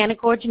with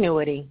Canaccord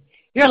Genuity.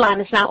 Your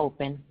line is now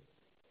open.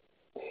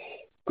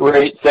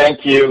 Great,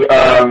 thank you.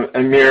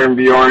 Amir and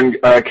Bjorn,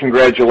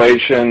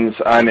 congratulations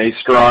on a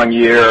strong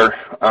year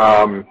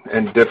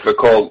and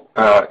difficult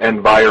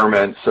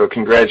environment, so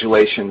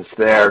congratulations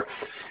there.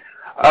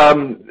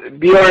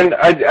 Bjorn,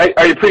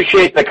 I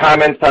appreciate the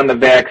comments on the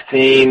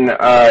vaccine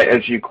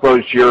as you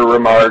closed your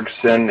remarks.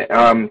 And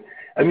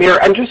Amir,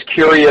 I'm just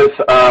curious,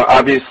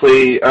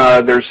 obviously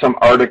there's some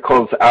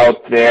articles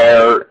out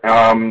there.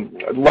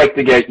 I'd like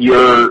to get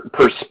your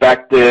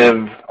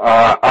perspective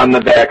on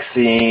the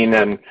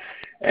vaccine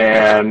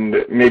and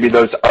maybe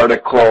those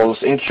articles.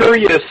 And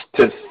curious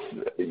to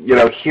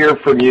hear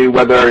from you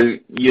whether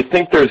you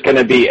think there's going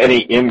to be any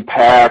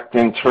impact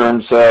in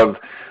terms of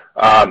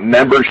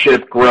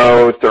membership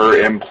growth or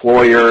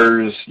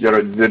employers,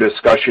 the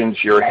discussions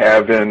you're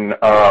having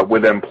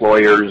with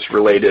employers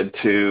related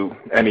to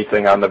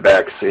anything on the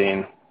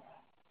vaccine.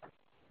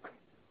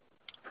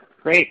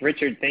 Great,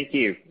 Richard, thank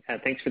you.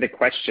 Thanks for the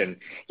question.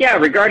 Yeah,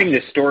 regarding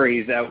the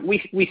stories,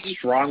 we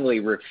strongly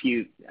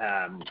refute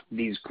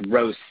these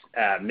gross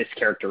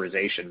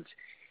mischaracterizations.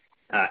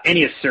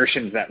 Any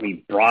assertions that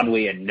we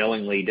broadly and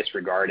knowingly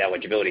disregard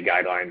eligibility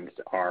guidelines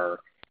are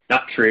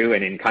not true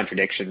and in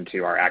contradiction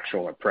to our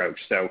actual approach.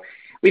 So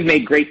we've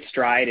made great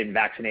stride in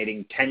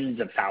vaccinating tens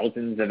of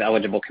thousands of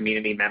eligible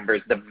community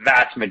members. The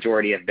vast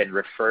majority have been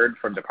referred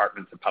from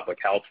departments of public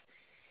health,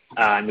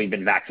 and we've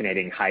been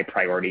vaccinating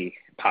high-priority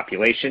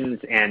populations,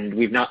 and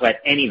we've not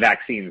let any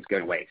vaccines go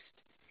to waste.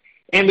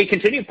 And we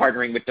continue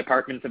partnering with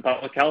departments of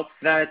public health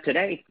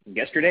today,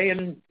 yesterday,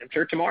 and I'm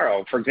sure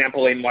tomorrow. For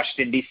example, in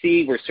Washington,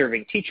 D.C., we're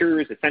serving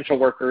teachers, essential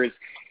workers,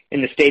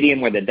 in the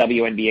stadium where the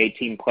WNBA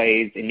team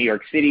plays. In New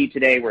York City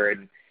today, we're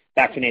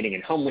vaccinating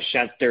in homeless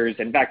shelters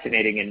and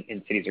vaccinating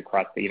in cities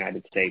across the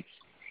United States.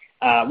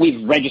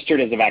 We've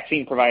registered as a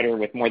vaccine provider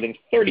with more than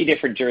 30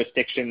 different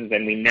jurisdictions,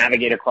 and we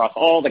navigate across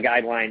all the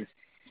guidelines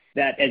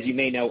that, as you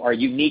may know, are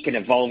unique and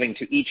evolving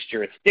to each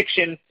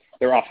jurisdiction.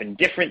 They're often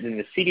different than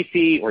the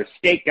CDC or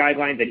state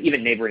guidelines and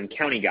even neighboring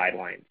county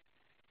guidelines.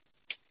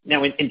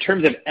 Now, in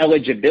terms of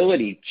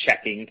eligibility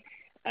checking,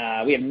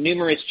 we have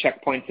numerous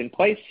checkpoints in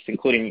place,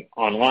 including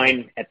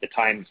online at the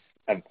times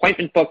of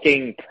appointment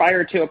booking,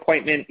 prior to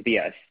appointment,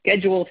 via a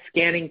schedule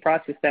scanning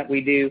process that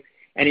we do,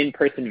 and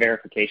in-person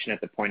verification at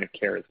the point of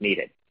care as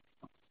needed.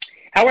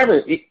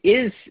 However, it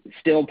is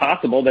still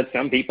possible that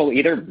some people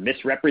either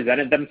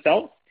misrepresented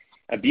themselves,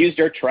 abused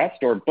our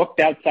trust, or booked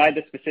outside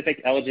the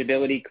specific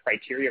eligibility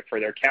criteria for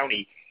their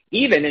county,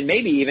 even and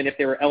maybe even if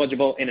they were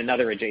eligible in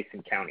another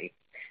adjacent county.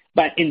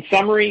 But in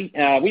summary,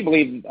 we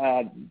believe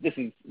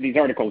these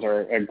articles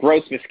are a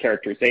gross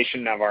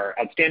mischaracterization of our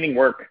outstanding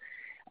work.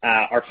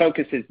 Our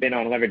focus has been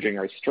on leveraging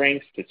our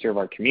strengths to serve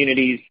our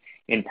communities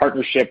in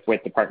partnership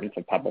with departments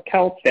of public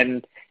health,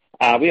 and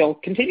we'll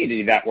continue to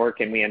do that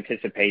work, and we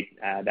anticipate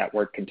that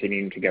work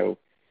continuing to go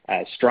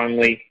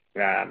strongly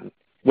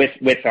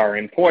with our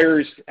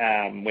employers,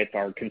 with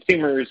our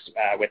consumers,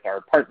 with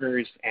our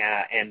partners,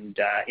 and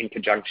in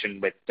conjunction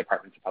with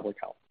departments of public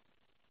health.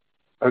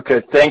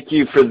 Okay, thank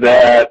you for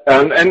that.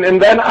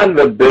 And then on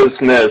the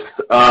business,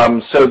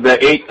 so the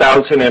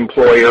 8,000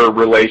 employer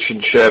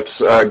relationships,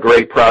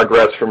 great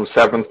progress from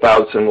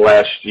 7,000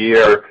 last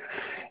year.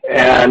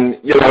 And,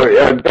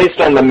 based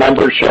on the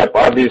membership,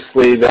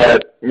 obviously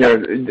that,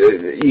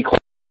 equals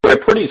a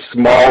pretty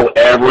small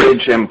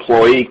average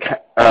employee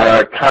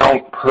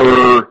count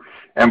per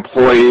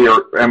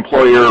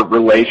employer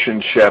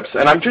relationships.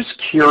 And I'm just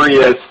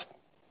curious,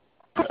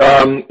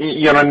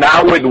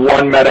 now with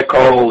One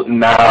Medical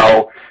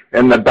now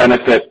and the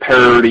benefit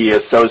parity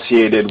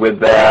associated with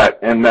that,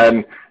 and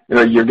then,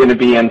 you're going to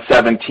be in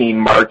 17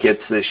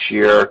 markets this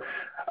year.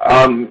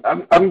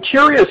 I'm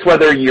curious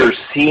whether you're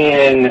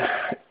seeing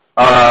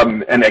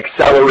an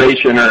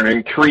acceleration or an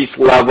increased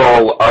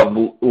level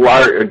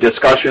of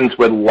discussions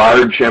with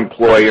large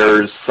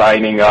employers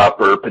signing up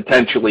or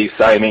potentially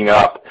signing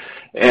up.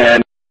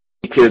 And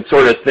you could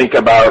sort of think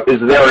about, is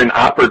there an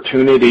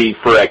opportunity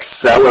for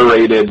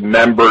accelerated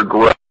member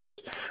growth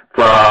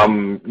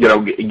from,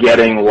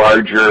 getting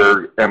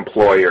larger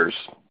employers?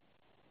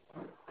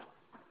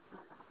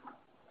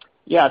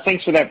 Yeah,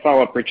 thanks for that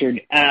follow-up,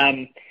 Richard.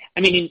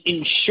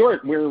 In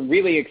short, we're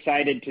really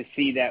excited to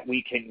see that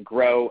we can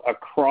grow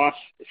across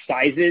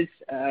sizes,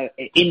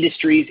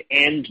 industries,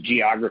 and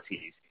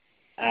geographies.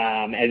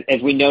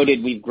 As we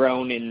noted, we've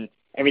grown in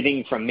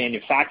everything from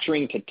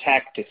manufacturing to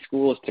tech to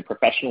schools to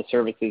professional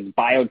services,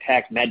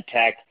 biotech,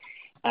 medtech,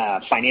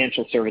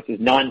 financial services,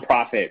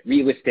 nonprofit,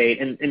 real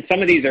estate, and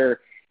some of these are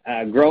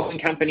growing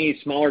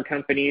companies, smaller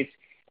companies.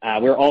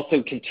 We're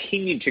also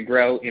continuing to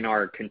grow in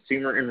our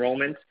consumer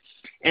enrollments.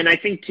 And I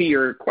think to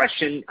your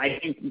question, I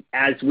think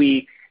as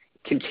we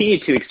continue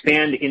to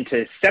expand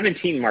into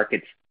 17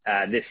 markets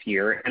this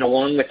year, and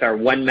along with our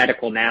One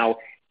Medical Now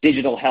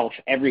digital health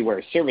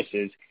everywhere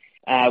services,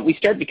 we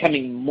start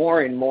becoming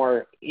more and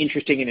more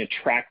interesting and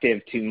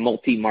attractive to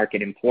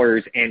multi-market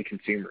employers and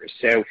consumers.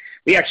 So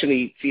we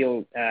actually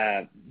feel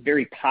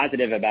very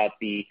positive about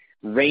the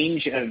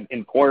range of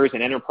employers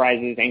and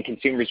enterprises and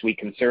consumers we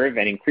can serve,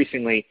 and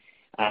increasingly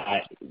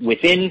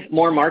within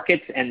more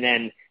markets, and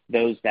then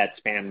those that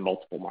span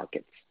multiple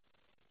markets.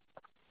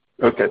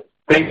 Okay.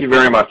 Thank you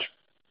very much.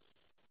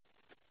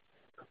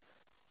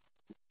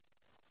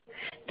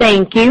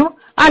 Thank you.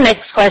 Our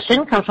next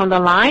question comes from the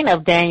line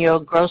of Daniel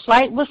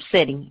Grosslight with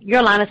Citi.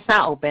 Your line is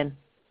now open.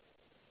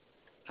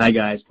 Hi,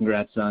 guys.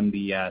 Congrats on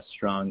the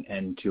strong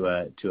end to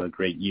a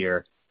great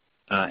year,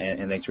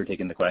 and thanks for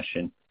taking the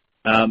question.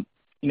 For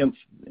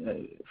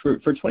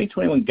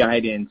 2021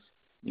 guidance,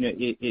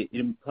 it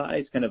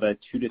implies kind of a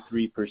 2 to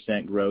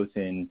 3% growth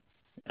in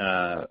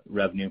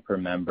revenue per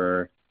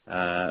member,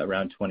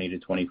 around 20 to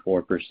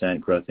 24%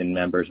 growth in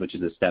members, which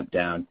is a step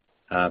down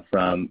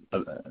from a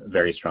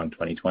very strong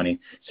 2020.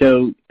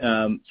 So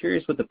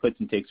curious what the puts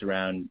and takes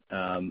around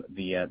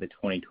the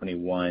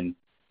 2021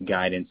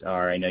 guidance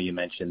are. I know you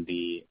mentioned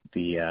the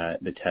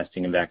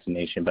testing and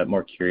vaccination, but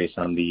more curious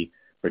on the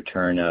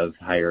return of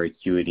higher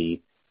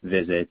acuity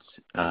visits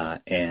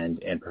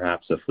and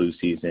perhaps a flu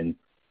season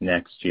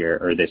next year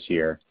or this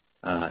year.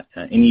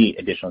 Any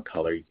additional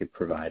color you could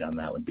provide on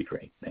that would be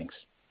great. Thanks.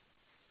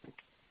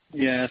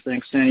 Yeah,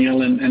 thanks,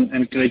 Daniel,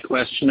 and great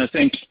question. I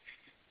think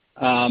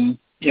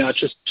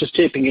just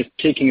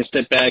taking a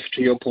step back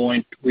to your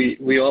point,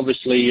 we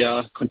obviously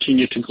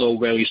continue to grow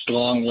very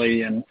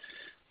strongly, and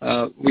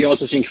we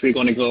also think we're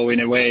going to grow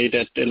in a way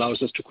that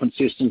allows us to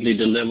consistently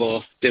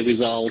deliver the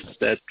results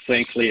that,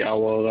 frankly,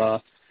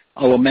 our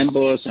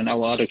members and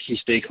our other key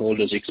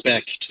stakeholders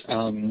expect.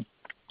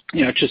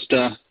 Just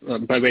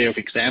by way of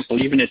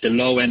example, even at the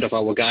low end of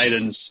our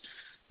guidance,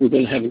 we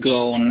will have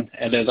grown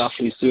at a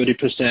roughly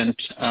 30%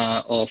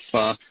 of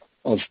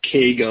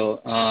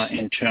CAGR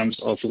in terms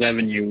of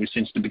revenue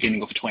since the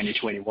beginning of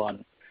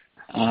 2021.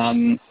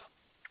 When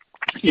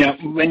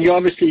you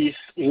obviously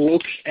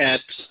look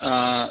at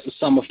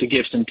some of the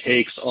gives and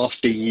takes of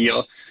the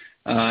year,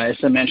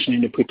 as I mentioned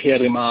in the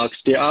prepared remarks,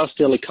 there are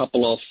still a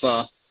couple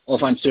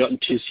of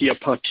uncertainties here,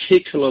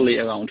 particularly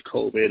around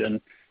COVID. And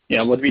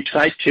what we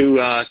try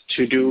to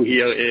do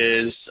here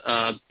is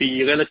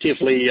be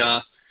relatively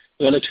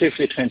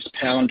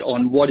transparent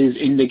on what is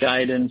in the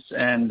guidance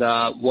and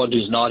what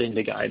is not in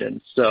the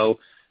guidance. So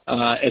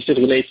as it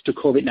relates to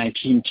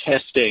COVID-19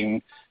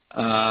 testing,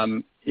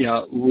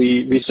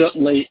 we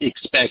certainly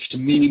expect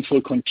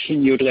meaningful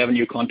continued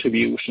revenue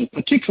contribution,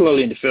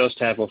 particularly in the first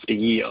half of the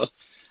year,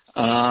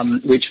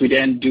 which we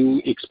then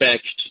do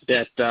expect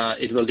that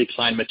it will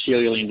decline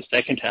materially in the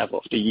second half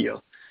of the year.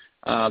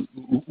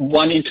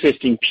 One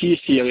interesting piece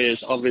here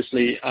is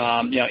obviously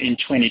in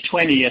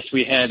 2020, as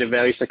we had a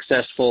very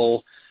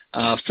successful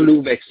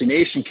flu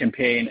vaccination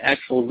campaign,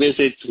 actual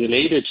visits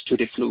related to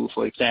the flu,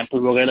 for example,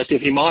 were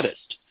relatively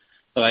modest,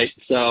 right?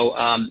 So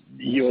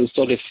you're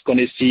sort of going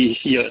to see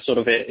here sort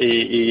of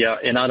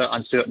another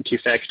uncertainty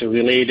factor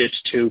related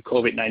to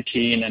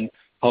COVID-19 and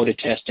how the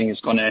testing is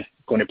going to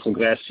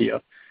progress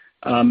here.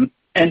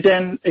 And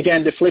then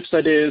again, the flip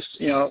side is,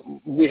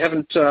 we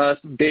haven't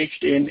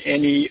baked in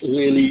any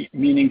really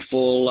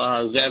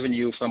meaningful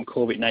revenue from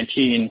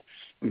COVID-19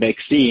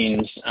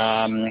 vaccines.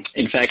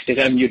 In fact, the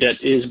revenue that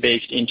is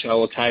baked into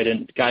our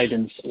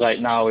guidance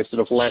right now is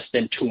sort of less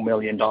than $2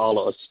 million.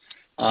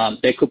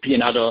 There could be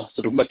another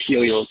sort of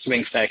material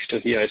swing factor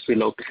here as we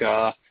look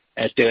at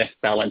the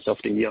balance of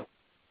the year.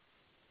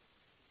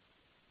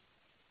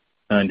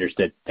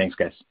 Understood. Thanks,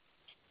 guys.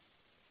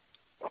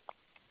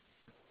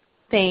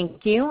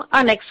 Thank you.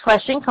 Our next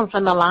question comes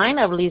from the line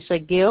of Lisa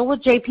Gill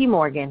with J.P.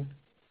 Morgan.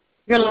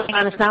 Your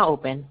line is now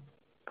open.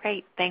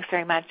 Great. Thanks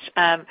very much.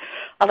 I'll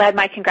add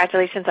my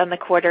congratulations on the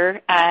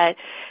quarter.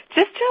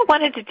 Just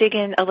wanted to dig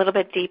in a little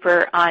bit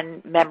deeper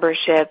on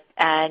membership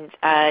and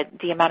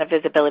the amount of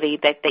visibility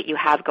that you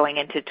have going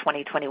into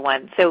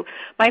 2021. So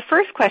my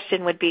first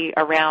question would be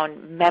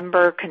around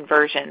member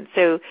conversion.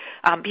 So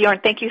Bjorn,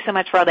 thank you so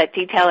much for all that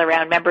detail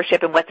around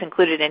membership and what's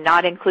included and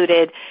not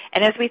included.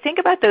 And as we think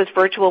about those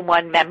Virtual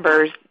One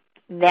members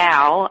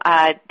now,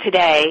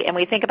 today, and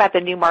we think about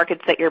the new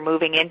markets that you're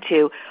moving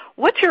into,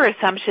 what's your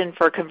assumption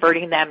for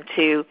converting them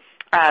to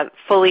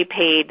fully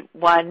paid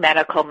One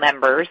Medical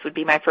members would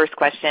be my first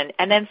question.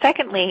 And then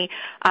secondly,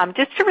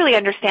 just to really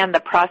understand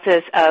the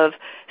process of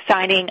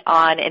signing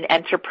on an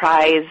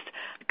enterprise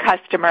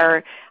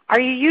customer, are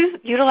you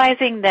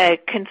utilizing the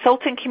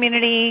consultant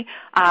community?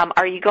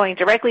 Are you going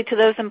directly to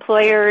those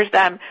employers?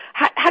 How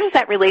does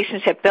that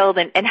relationship build,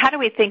 and how do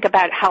we think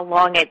about how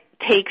long it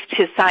takes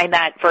to sign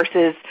that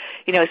versus,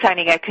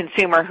 signing a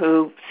consumer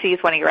who sees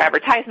one of your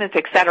advertisements,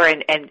 et cetera,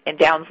 and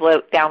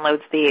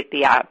downloads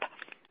the app?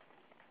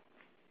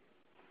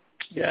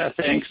 Yeah,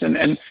 thanks.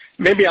 And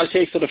maybe I'll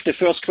take sort of the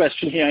first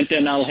question here, and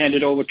then I'll hand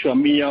it over to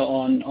Amir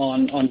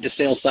on the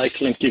sales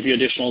cycle and give you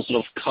additional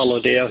sort of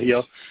color there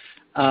here.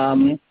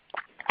 I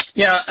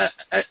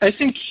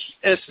think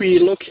as we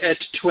look at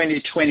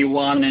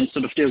 2021 and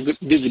sort of the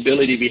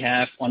visibility we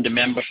have on the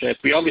membership,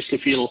 we obviously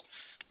feel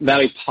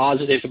very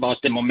positive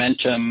about the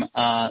momentum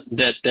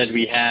that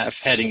we have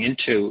heading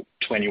into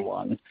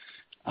 21.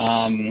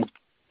 As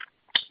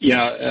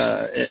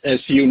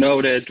you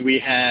noted, we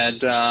had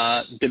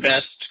the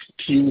best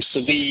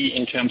Q3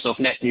 in terms of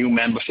net new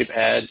membership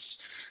adds,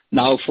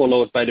 now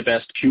followed by the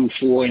best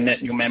Q4 in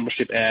net new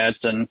membership adds,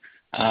 and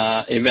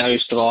a very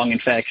strong, in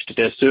fact,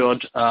 the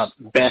third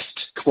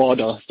best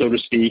quarter, so to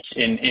speak,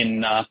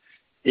 in a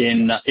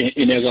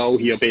row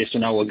here based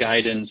on our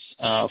guidance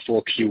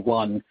for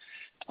Q1.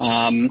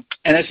 And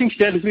I think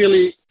that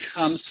really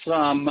comes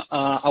from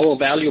our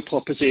value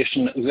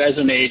proposition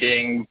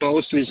resonating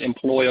both with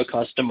employer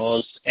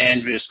customers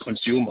and with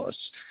consumers.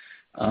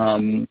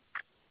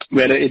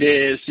 Whether it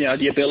is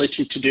the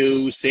ability to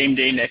do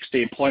same-day,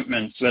 next-day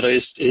appointments, whether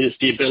it is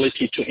the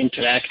ability to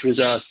interact with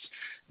us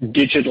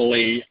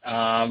digitally,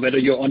 whether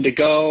you're on the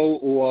go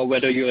or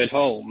whether you're at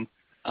home.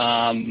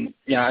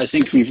 I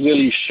think we've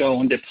really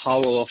shown the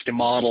power of the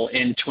model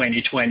in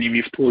 2020.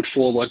 We've pulled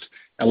forward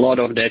a lot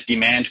of that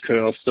demand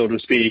curve, so to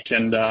speak,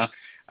 and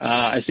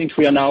I think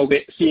we are now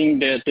seeing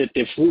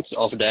the fruits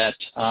of that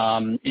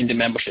in the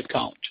membership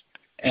count.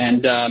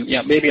 And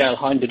maybe I'll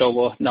hand it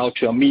over now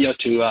to Amir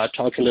to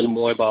talk a little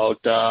more about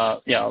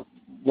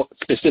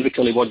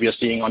specifically what we are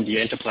seeing on the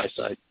enterprise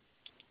side.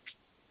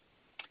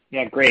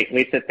 Yeah, great,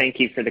 Lisa. Thank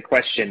you for the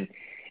question.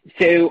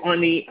 So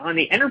on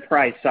the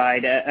enterprise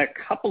side, a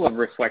couple of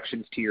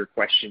reflections to your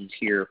questions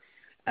here.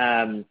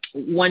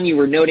 One, you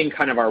were noting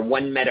kind of our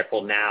One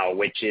Medical Now,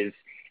 which is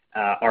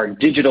our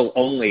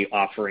digital-only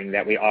offering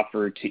that we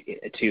offer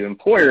to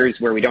employers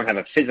where we don't have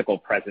a physical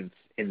presence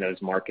in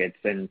those markets.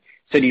 And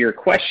so to your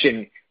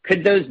question,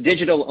 could those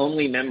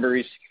digital-only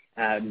members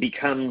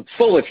become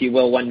full, if you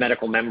will, One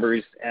Medical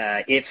members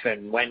if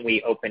and when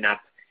we open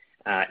up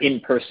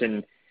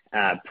in-person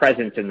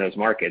presence in those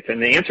markets? And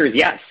the answer is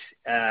yes.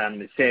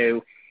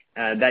 So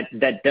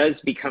that does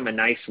become a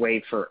nice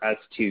way for us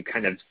to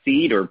kind of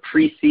seed or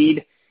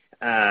pre-seed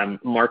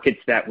markets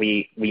that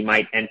we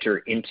might enter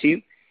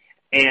into.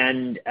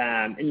 And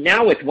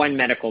now with One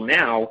Medical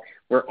Now,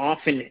 we're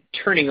often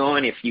turning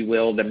on, if you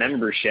will, the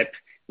membership,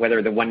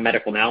 whether the One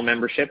Medical Now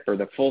membership or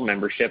the full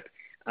membership,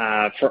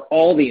 for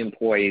all the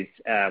employees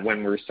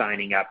when we're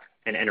signing up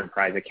an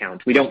enterprise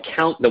account. We don't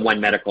count the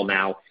One Medical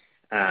Now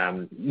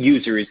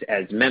users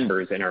as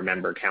members in our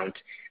member count,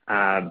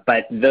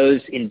 but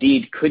those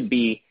indeed could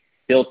be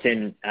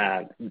built-in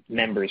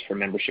members for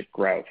membership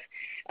growth.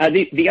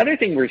 The other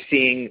thing we're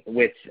seeing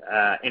with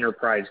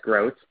enterprise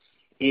growth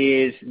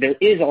is there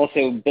is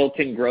also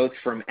built-in growth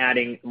from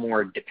adding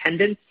more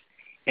dependents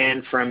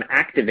and from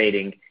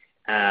activating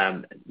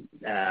and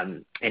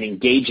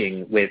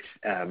engaging with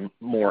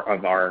more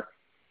of our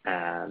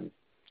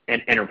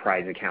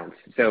enterprise accounts.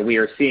 So we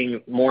are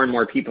seeing more and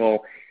more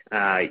people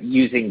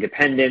using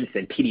dependents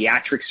and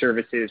pediatric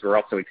services. We're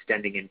also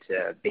extending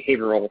into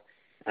behavioral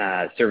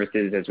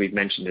services, as we've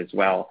mentioned as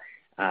well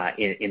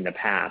in the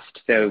past.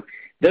 So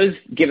those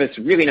give us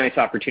really nice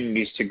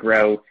opportunities to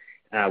grow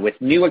with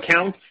new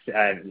accounts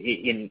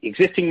in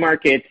existing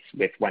markets,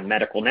 with One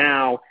Medical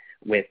Now,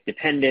 with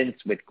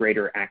dependents, with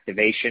greater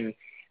activation,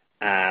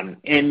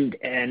 and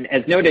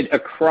as noted,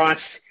 across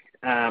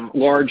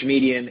large,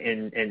 medium,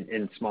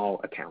 and small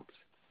accounts.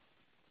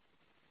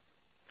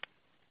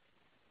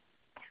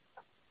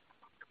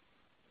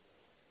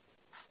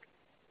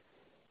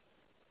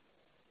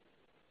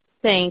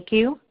 Thank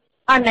you.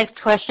 Our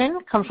next question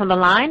comes from the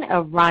line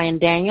of Ryan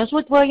Daniels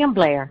with William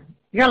Blair.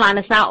 Your line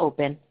is now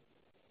open.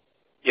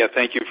 Yeah,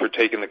 thank you for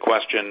taking the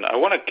question. I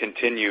want to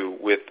continue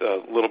with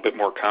a little bit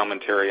more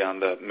commentary on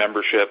the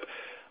membership.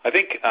 I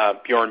think,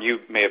 Bjorn, you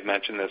may have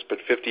mentioned this, but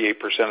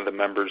 58% of the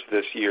members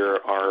this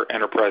year are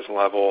enterprise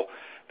level.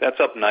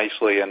 That's up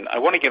nicely, and I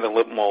want to get a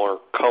little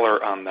more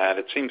color on that.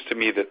 It seems to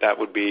me that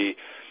would be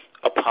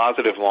a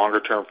positive longer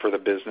term for the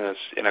business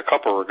in a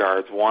couple of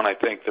regards. One, I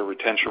think the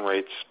retention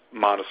rate's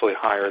modestly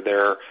higher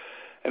there.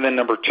 And then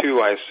number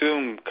two, I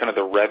assume kind of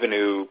the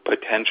revenue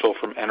potential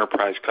from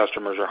enterprise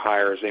customers are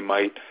higher as they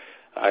might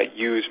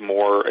use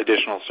more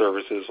additional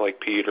services like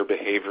PED or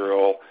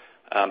behavioral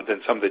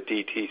than some of the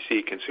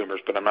DTC consumers,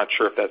 but I'm not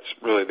sure if that's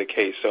really the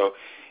case. So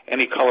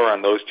any color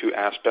on those two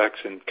aspects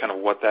and kind of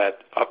what that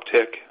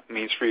uptick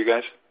means for you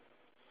guys?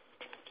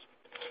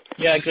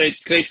 Yeah,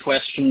 great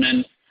question.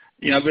 And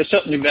we're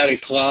certainly very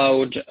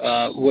proud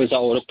with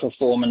our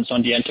performance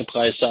on the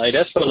enterprise side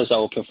as well as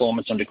our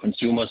performance on the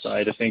consumer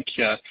side. I think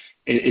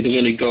it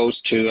really goes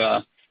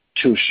to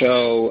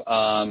show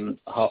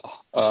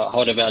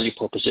how the value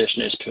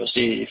proposition is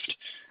perceived.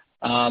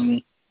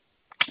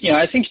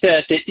 I think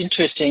that the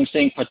interesting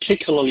thing,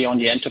 particularly on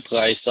the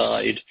enterprise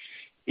side,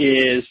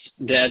 is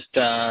that,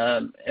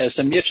 as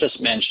Amir just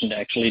mentioned,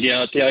 actually,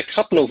 there are a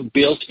couple of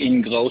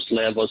built-in growth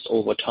levels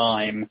over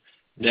time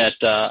that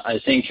I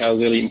think are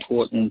really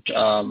important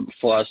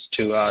for us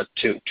to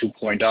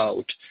point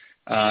out.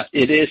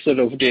 It is sort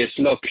of this,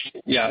 look,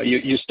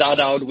 you start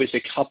out with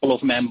a couple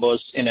of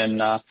members in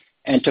an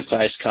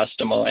enterprise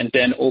customer, and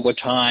then over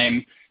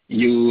time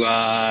you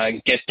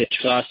get the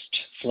trust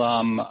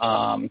from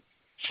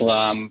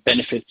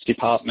benefits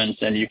departments,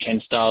 and you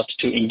can start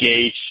to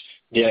engage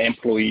their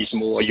employees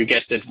more. You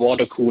get that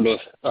water cooler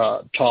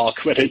talk,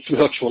 whether it's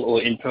virtual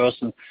or in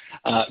person,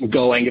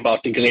 going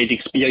about the great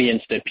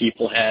experience that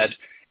people had.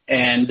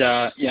 And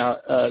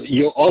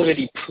you're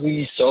already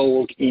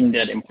pre-sold in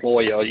that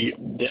employer.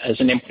 As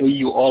an employee,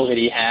 you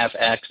already have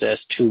access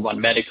to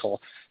One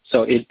Medical.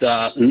 So it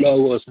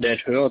lowers that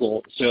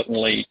hurdle,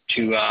 certainly,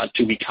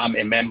 to become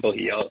a member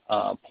here,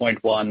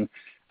 point one.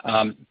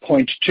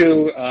 Point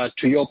two,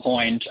 to your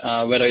point,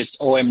 whether it's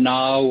OM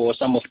Now or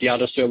some of the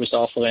other service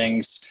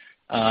offerings,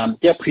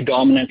 they're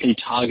predominantly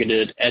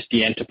targeted at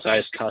the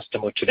enterprise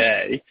customer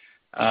today.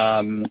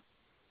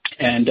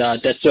 And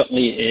that's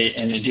certainly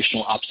an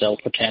additional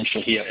upsell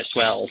potential here as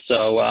well.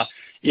 So, I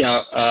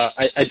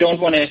don't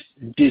want to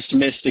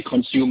dismiss the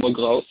consumer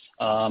growth.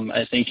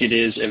 I think it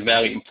is a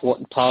very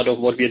important part of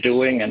what we're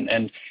doing.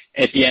 And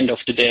at the end of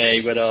the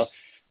day, whether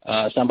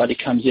somebody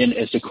comes in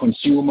as a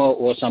consumer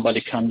or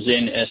somebody comes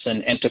in as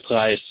an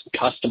enterprise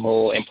customer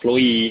or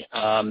employee,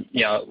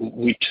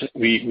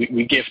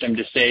 we give them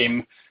the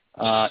same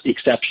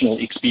exceptional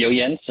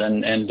experience,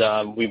 and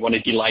we want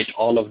to delight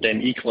all of them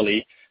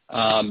equally.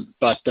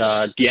 But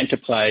the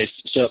enterprise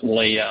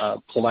certainly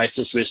provides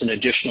us with an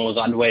additional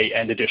runway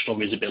and additional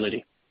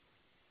visibility.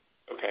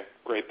 Okay,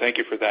 great. Thank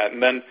you for that.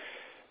 And then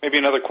maybe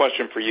another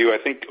question for you. I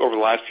think over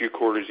the last few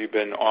quarters you've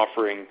been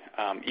offering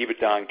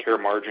EBITDA and care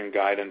margin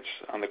guidance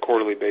on the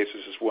quarterly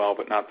basis as well,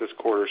 but not this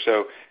quarter.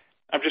 So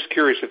I'm just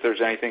curious if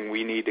there's anything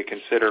we need to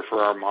consider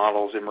for our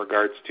models in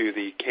regards to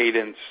the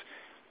cadence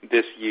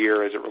this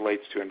year as it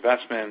relates to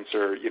investments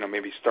or,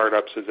 maybe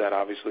startups, as that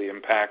obviously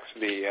impacts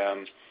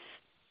the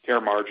care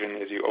margin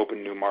as you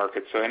open new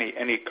markets. So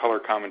any color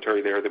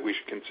commentary there that we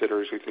should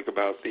consider as we think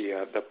about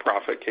the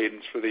profit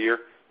cadence for the year?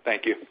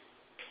 Thank you.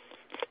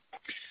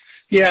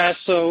 Yeah,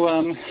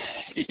 so,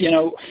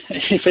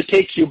 if I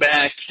take you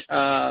back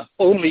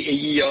only a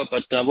year,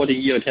 but what a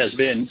year it has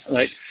been,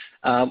 right?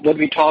 What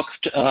we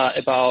talked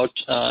about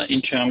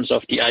in terms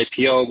of the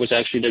IPO was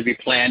actually that we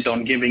planned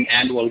on giving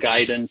annual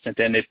guidance and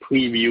then a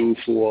preview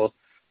for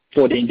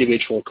the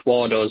individual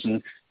quarters.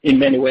 And in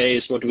many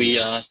ways, what we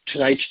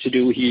tried to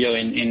do here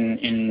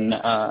in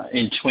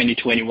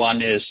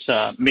 2021 is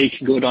make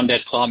good on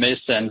that promise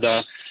and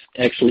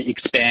actually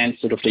expand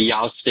sort of the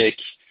yardstick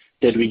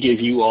that we give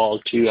you all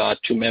to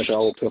measure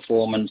our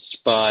performance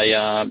by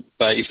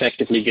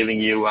effectively giving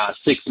you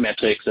 6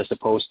 metrics as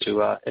opposed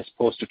to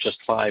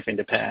just 5 in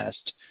the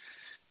past.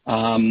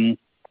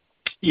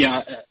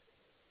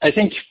 I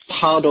think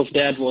part of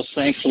that was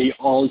thankfully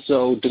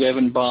also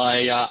driven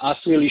by us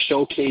really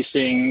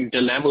showcasing the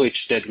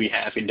leverage that we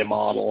have in the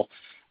model,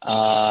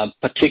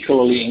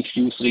 particularly in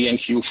Q3 and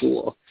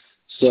Q4.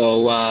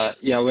 So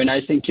when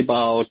I think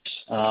about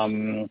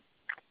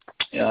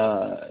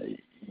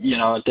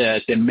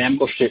the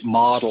membership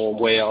model,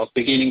 where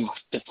beginning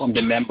from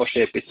the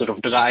membership, it sort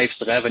of drives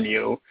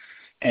revenue,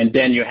 and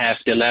then you have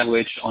the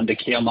leverage on the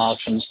care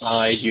margin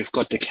side. You've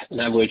got the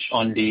leverage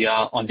on the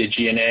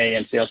G&A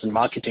and sales and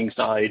marketing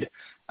side.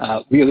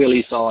 We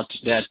really thought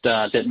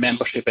that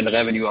membership and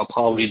revenue are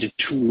probably the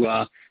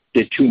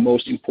two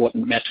most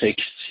important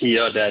metrics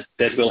here that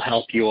will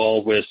help you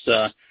all with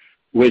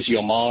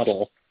your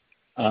model.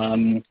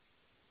 And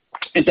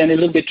then a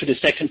little bit to the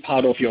second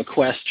part of your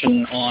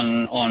question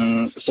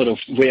on sort of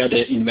where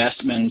the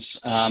investments,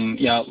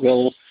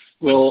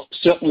 we'll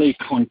certainly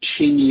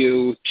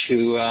continue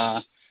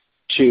to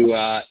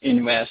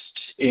invest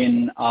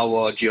in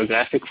our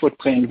geographic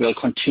footprint. We'll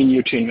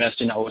continue to invest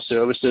in our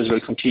services.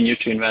 We'll continue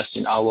to invest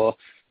in our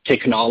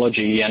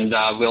technology, and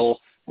we'll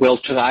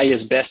try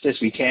as best as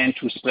we can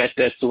to spread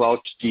that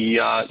throughout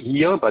the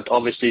year, but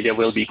obviously there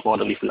will be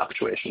quarterly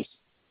fluctuations.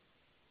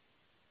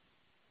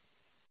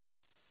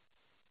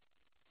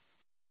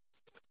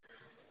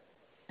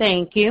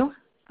 Thank you.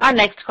 Our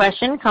next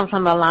question comes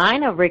from the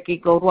line of Ricky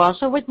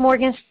Goldwasser with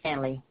Morgan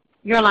Stanley.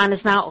 Your line is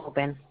now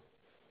open.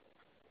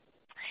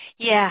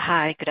 Yeah,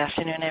 hi. Good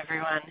afternoon,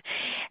 everyone.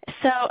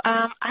 So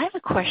I have a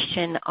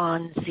question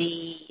on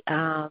the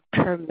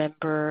per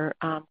member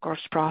gross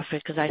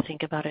profit, because I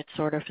think about it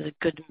sort of as a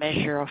good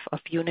measure of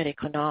unit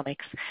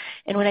economics.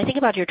 And when I think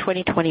about your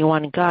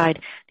 2021 guide,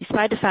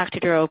 despite the fact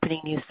that you're opening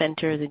new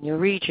centers in new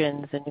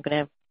regions and you're going to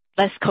have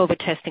less COVID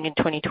testing in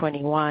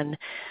 2021,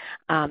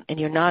 and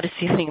you're not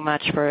assuming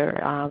much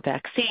for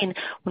vaccine,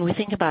 when we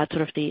think about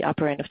sort of the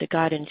upper end of the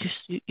guidance,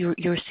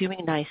 you're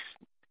assuming nice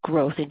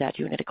growth in that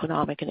unit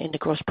economic and in the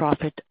gross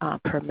profit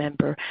per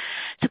member.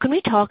 So can we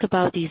talk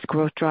about these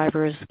growth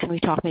drivers? Can we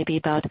talk maybe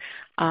about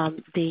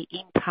the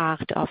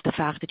impact of the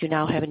fact that you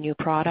now have a new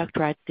product,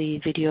 right, the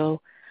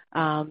video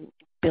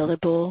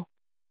billable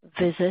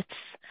visits,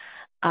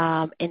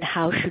 and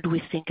how should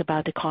we think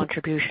about the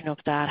contribution of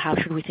that? How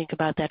should we think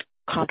about that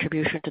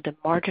contribution to the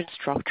margin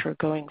structure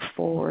going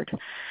forward?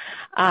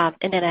 And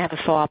then I have a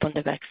follow-up on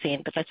the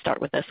vaccine, but let's start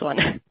with this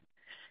one.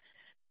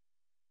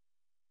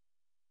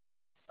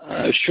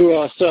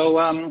 Sure. So,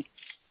 I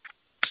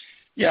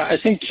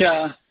think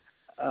those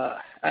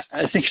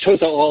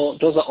are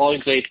all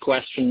great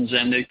questions,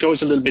 and it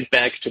goes a little bit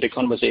back to the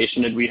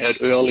conversation that we had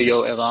earlier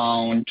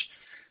around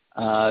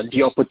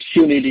the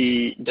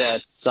opportunity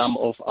that some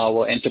of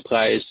our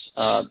enterprise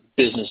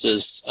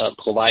businesses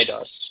provide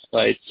us,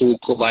 right, through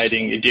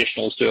providing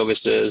additional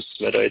services,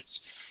 whether it's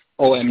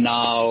OM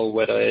Now,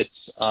 whether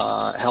it's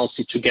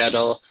Healthy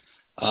Together,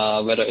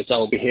 whether it's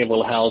our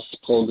behavioral health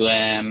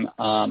program.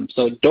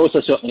 So those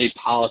are certainly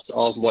parts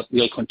of what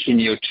will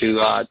continue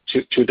to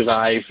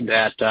drive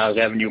that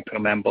revenue per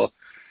member.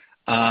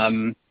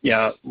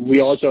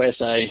 We also, as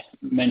I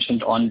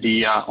mentioned in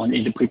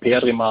the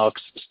prepared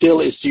remarks,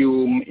 still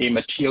assume a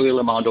material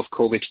amount of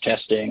COVID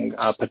testing,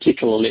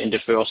 particularly in the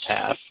first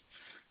half,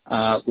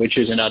 which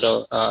is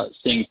another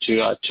thing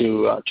to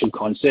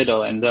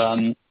consider. And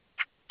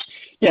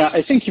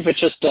I think if it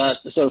just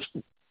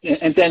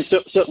and then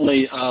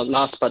certainly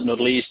last but not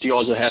least, you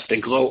also have the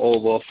grow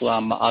over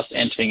from us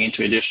entering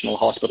into additional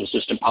hospital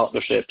system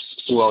partnerships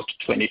throughout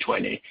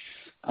 2020.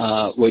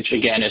 Which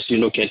again, as you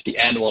look at the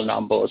annual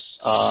numbers,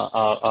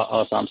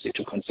 are something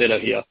to consider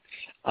here.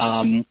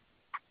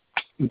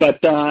 But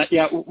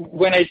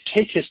when I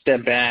take a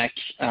step back,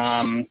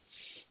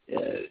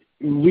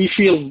 we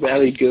feel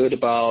very good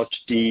about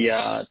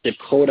the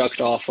product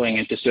offering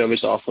and the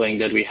service offering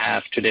that we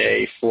have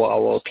today for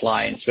our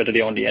clients, whether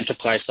they're on the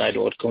enterprise side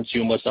or the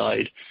consumer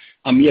side.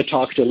 Amir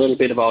talked a little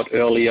bit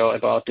earlier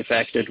about the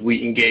fact that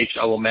we engage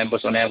our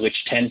members on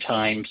average 10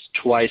 times,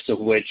 twice of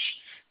which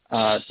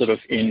sort of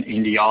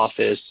in the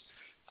office.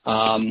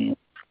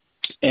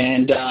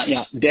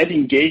 That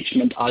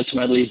engagement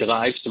ultimately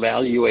drives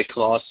value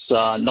across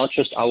not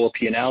just our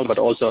P&L, but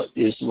also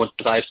is what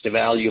drives the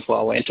value for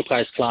our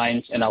enterprise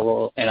clients and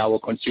our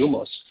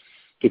consumers,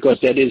 because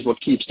that is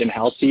what keeps them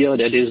healthier.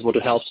 That is what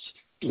helps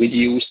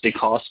reduce the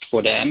cost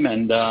for them.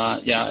 And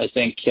I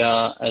think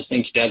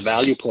that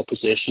value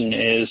proposition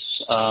is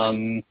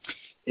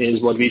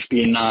what we've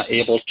been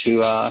able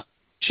to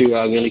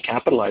really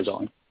capitalize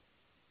on.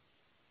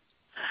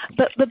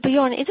 But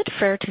Bjorn, is it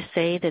fair to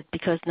say that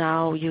because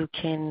now you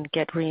can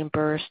get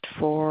reimbursed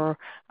for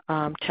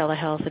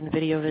telehealth and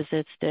video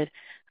visits that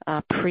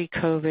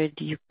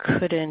pre-COVID you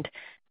couldn't,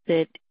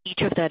 that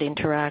each of that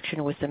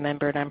interaction with the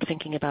member, and I'm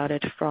thinking about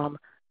it from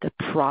the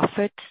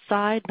profit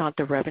side, not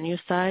the revenue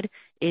side,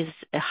 is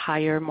a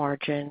higher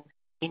margin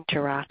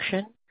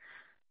interaction?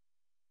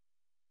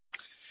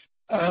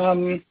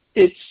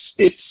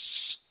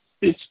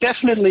 It's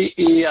definitely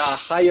a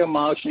higher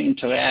margin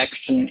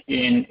interaction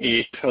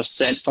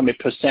from a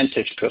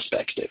percentage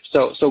perspective.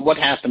 So what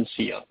happens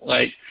here,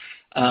 right?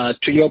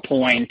 To your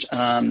point,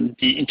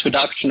 the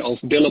introduction of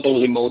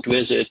billable remote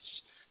visits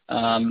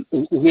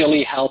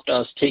really helped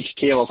us take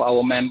care of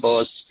our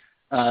members,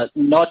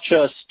 not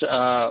just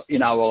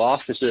in our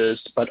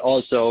offices, but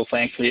also,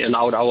 frankly,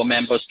 allowed our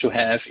members to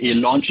have a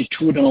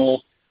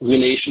longitudinal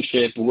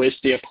relationship with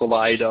their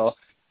provider,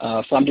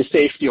 from the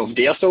safety of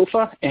their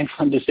sofa and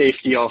from the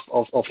safety of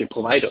a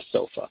provider's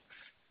sofa,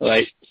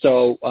 right?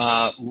 So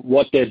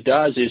what that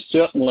does is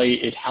certainly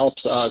it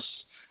helps us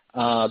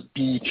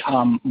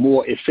become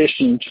more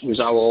efficient with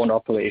our own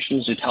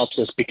operations. It helps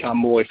us become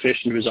more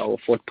efficient with our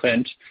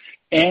footprint,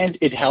 and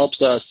it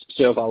helps us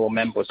serve our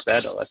members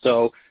better.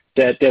 So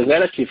the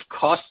relative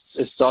costs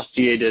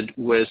associated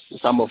with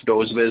some of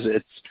those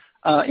visits,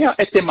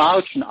 at the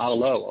margin are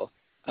lower.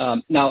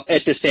 Now,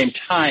 at the same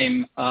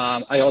time,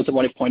 I also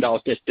want to point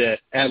out that the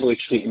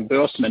average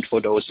reimbursement for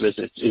those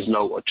visits is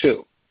lower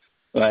too,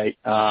 right?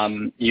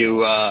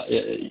 There are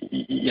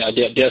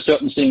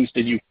certain things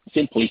that you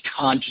simply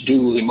can't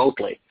do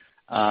remotely.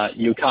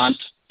 You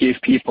can't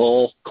give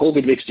people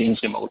COVID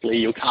vaccines remotely.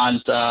 You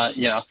can't,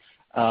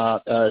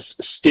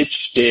 stitch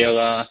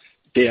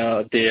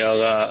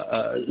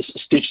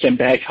stitch them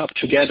back up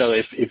together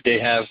if they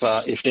have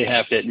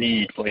that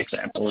need, for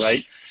example,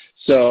 right?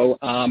 So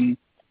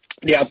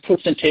there are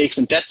puts and takes,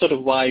 and that's sort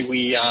of why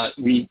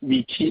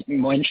we keep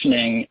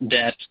mentioning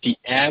that the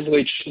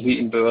average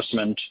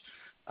reimbursement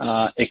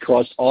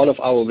across all of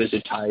our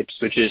visit types,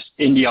 which is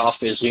in the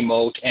office,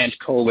 remote, and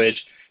COVID,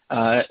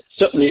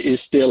 certainly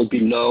is still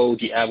below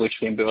the average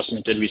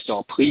reimbursement that we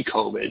saw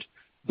pre-COVID.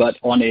 But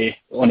on a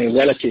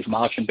relative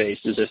margin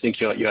basis, I think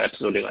you're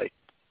absolutely right.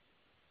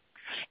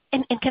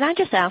 And can I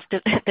just ask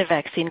the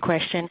vaccine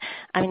question?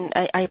 I mean,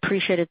 I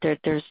appreciate it that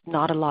there's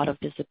not a lot of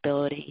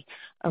visibility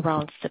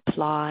around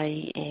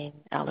supply and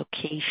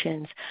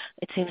allocations.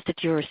 It seems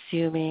that you're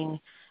assuming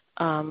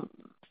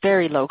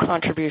very low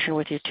contribution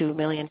with your $2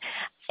 million.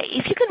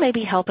 If you could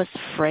maybe help us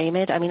frame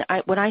it. I mean,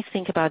 when I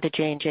think about the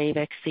J&J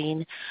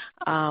vaccine,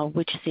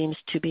 which seems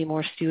to be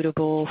more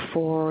suitable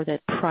for the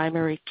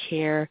primary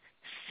care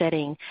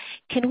setting,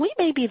 can we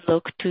maybe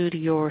look to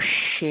your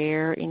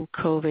share in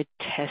COVID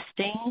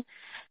testing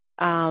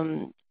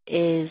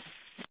is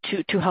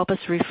to help us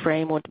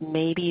reframe what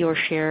maybe your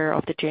share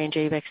of the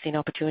J&J vaccine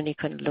opportunity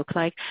could look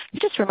like? Can you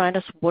just remind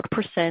us what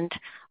 %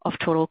 of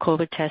total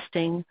COVID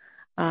testing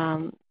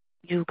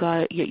your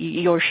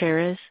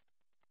share is?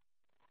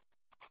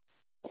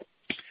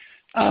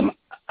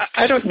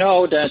 I don't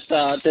know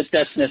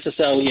that's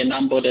necessarily a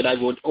number that I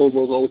would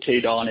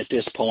over-rotate on at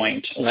this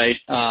point, right?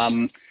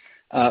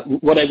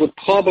 What I would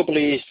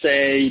probably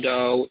say,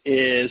 though,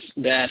 is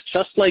that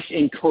just like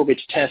in COVID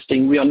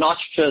testing, we are not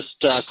just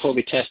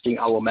COVID testing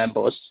our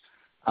members.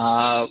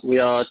 We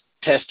are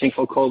testing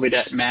for COVID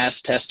at mass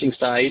testing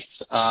sites.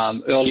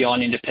 Early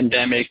on in the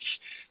pandemic,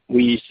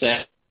 we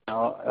said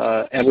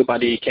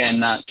everybody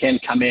can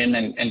come in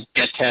and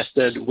get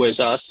tested with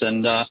us,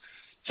 and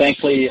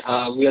thankfully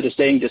we are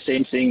saying the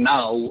same thing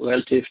now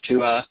relative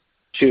to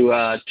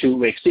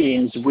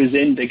vaccines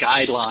within the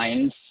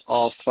guidelines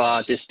of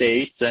the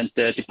states and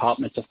the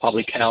departments of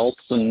public health.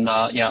 And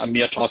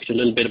Amir talked a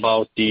little bit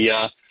about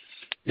the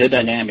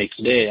dynamics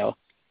there.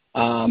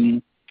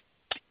 We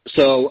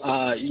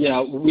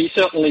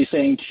certainly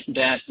think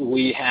that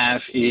we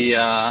have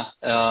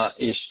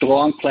a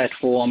strong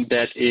platform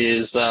that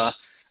is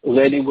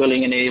ready,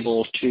 willing, and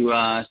able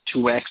to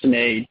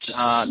vaccinate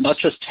not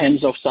just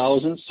tens of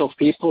thousands of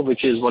people,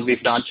 which is what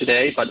we've done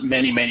today, but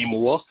many, many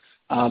more,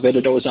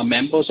 whether those are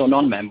members or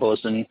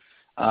non-members. And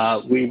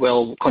we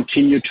will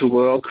continue to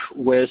work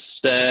with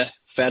the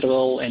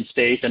federal and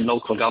state and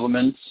local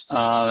governments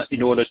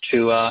in order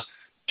to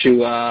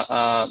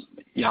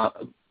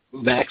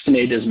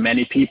vaccinate as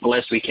many people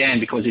as we can,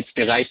 because it's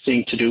the right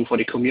thing to do for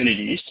the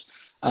communities.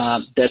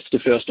 That's the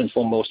first and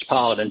foremost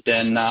part. And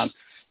then,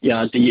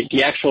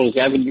 the actual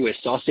revenue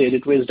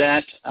associated with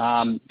that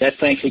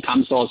frankly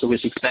comes also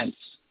with expense,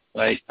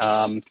 right?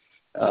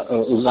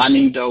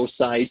 Running those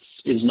sites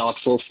is not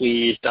for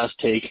free. It does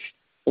take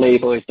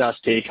labor. It does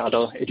take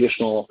other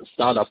additional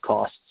startup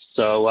costs.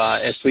 So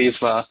as we've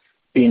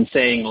been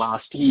saying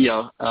last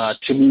year,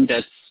 to me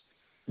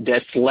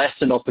that's less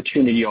an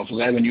opportunity of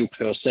revenue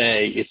per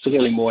se. It's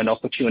really more an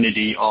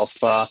opportunity of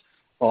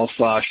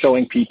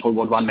showing people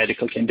what One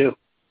Medical can do.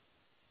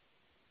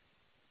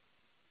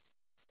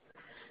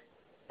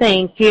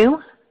 Thank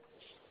you.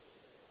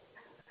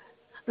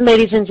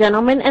 Ladies and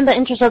gentlemen, in the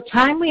interest of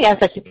time, we ask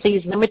that you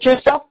please limit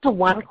yourself to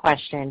one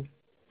question.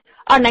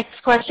 Our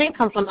next question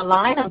comes from the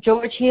line of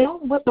George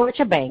Hill with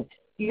Deutsche Bank.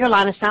 Your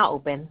line is now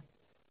open.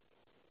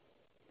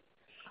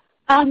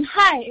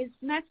 Hi, it's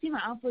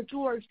Maxima for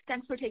George.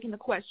 Thanks for taking the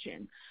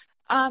question.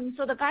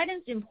 So the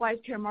guidance implies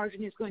care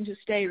margin is going to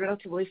stay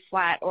relatively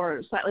flat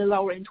or slightly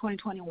lower in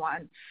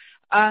 2021.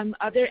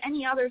 Are there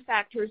any other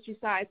factors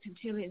besides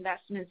continuing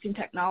investments in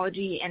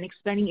technology and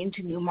expanding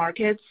into new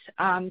markets?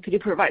 Could you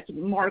provide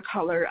some more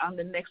color on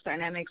the mix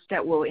dynamics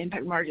that will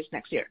impact margins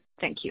next year?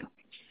 Thank you.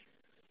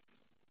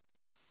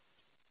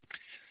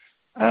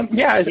 I was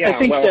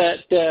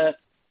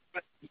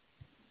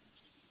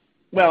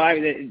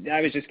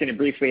just going to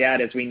briefly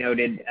add, as we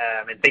noted,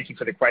 and thank you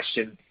for the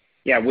question.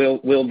 Yeah,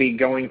 we'll be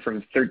going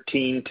from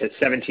 13 to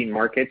 17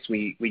 markets.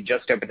 We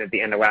just opened at the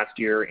end of last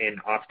year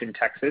in Austin,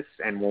 Texas,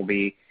 and we'll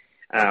be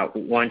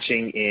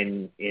launching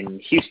in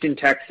Houston,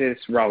 Texas,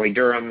 Raleigh,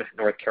 Durham,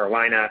 North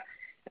Carolina,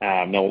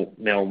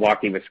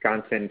 Milwaukee,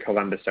 Wisconsin,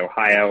 Columbus,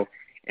 Ohio.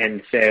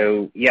 And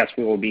so, yes,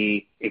 we will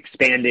be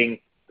expanding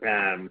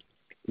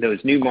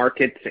those new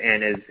markets,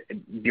 and as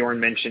Bjorn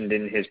mentioned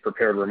in his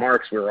prepared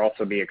remarks, we'll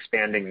also be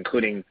expanding,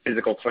 including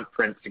physical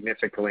footprint,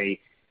 significantly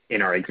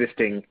in our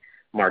existing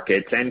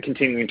markets, and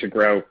continuing to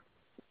grow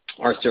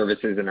our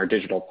services and our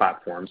digital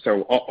platform.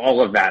 So all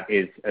of that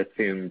is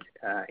assumed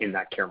in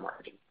that care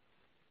margin.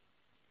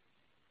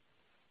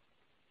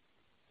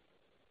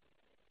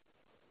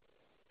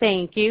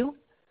 Thank you.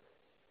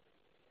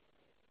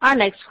 Our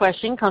next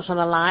question comes from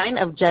the line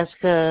of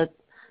Jessica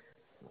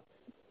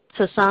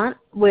Tassan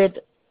with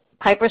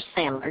Piper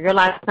Sandler. Your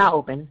line is now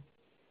open.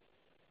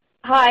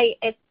 Hi,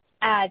 it's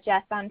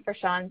Jess on for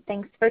Sean.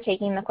 Thanks for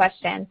taking the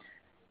question.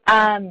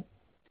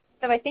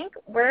 So I think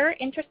we're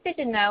interested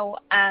to know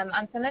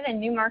on some of the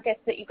new markets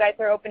that you guys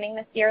are opening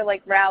this year,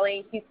 like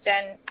Raleigh,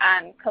 Houston,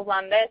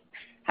 Columbus.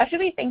 How should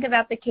we think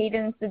about the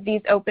cadence of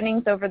these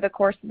openings over the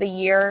course of the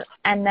year?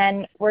 And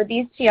then were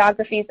these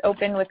geographies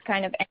open with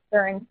kind of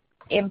anchor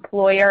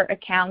employer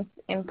accounts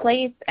in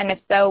place? And if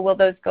so, will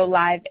those go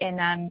live in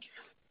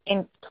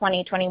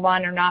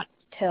 2021 or not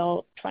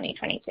till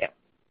 2022?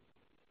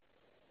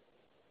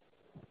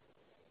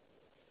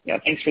 Yeah,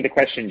 thanks for the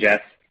question,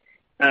 Jess.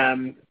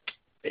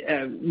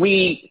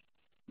 We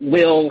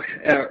will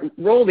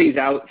roll these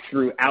out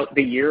throughout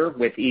the year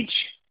with each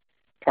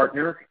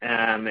partner.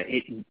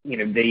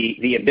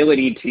 The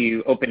ability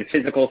to open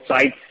physical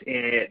sites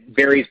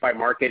varies by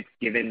market,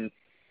 given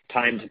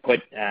time to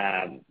put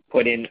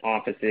in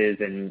offices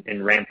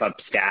and ramp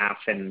up staff,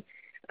 and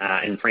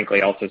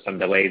frankly also some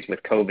delays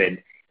with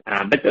COVID.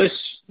 But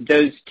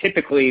those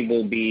typically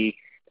will be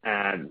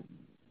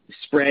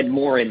spread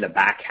more in the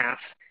back half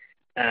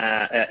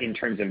in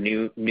terms of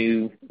new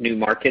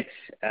markets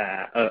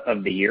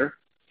of the year.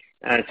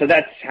 So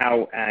that's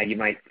how you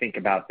might think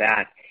about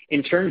that.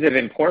 In terms of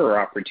employer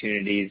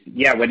opportunities,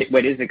 yeah,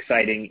 what is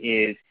exciting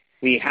is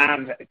we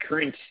have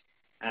current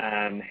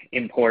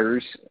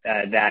employers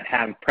that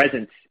have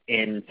presence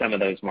in some of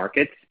those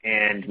markets,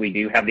 and we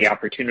do have the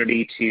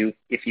opportunity to,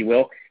 if you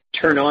will,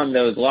 turn on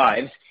those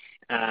lives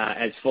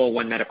as full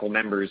One Medical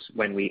members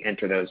when we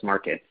enter those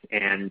markets.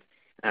 And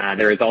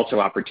there is also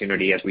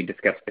opportunity, as we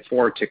discussed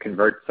before, to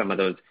convert some of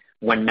those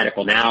One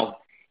Medical Now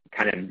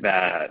kind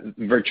of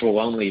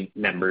virtual-only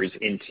members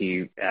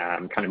into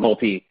kind of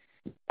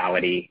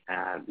multi-modality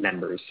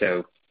members.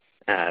 So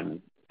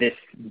this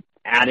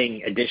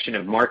addition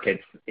of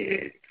markets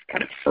is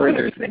kind of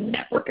furthers the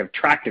network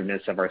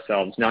attractiveness of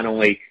ourselves, not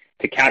only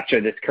to capture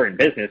this current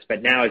business,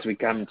 but now as we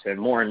come to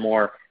more and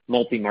more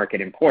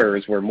multi-market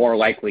employers, we're more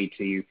likely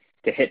to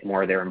hit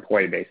more of their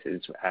employee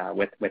bases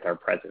with our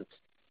presence.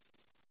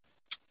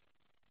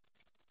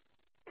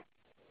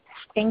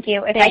 Thank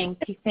you. If I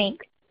could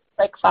make a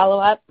quick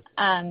follow-up.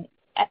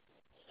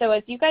 So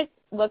as you guys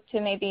look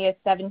to maybe a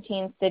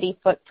 17-city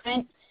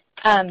footprint,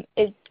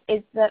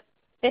 is the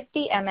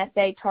 50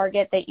 MSA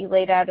target that you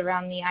laid out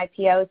around the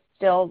IPO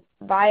still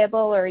viable,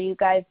 or are you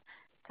guys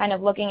kind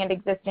of looking at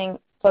existing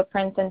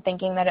footprints and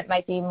thinking that it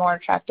might be more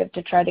attractive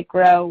to try to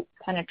grow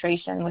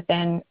penetration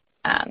within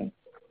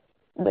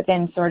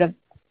sort of,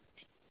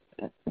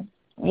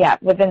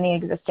 within the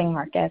existing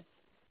markets?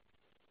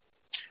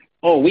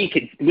 Oh, we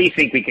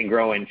think we can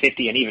grow in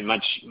 50 and even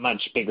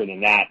much bigger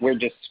than that. We're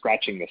just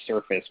scratching the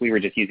surface. We were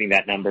just using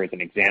that number as an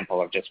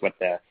example of just what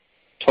the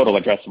total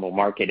addressable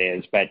market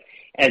is. But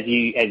as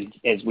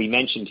we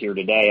mentioned here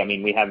today, I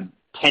mean, we have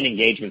 10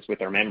 engagements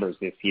with our members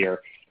this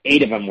year.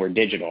 8 of them were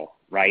digital,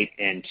 right,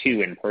 and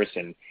 2 in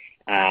person.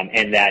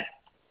 And that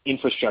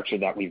infrastructure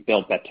that we've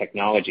built, that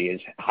technology,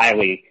 is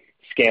highly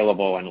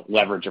scalable and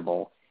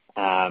leverageable.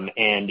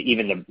 And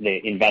even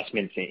the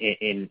investments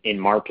in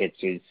markets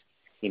is,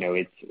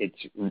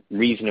 it's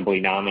reasonably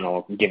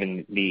nominal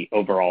given the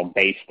overall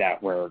base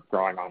that we're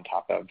growing on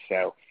top of.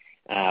 So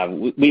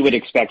we would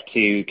expect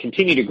to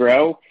continue to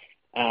grow,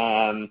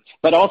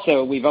 but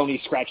also we've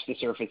only scratched the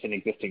surface in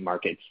existing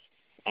markets.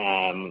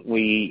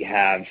 We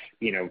have,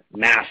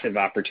 massive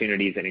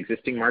opportunities in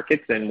existing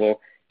markets, and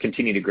we'll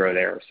continue to grow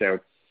there. So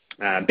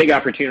big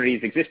opportunities,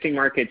 existing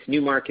markets,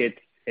 new markets,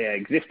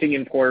 existing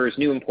employers,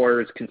 new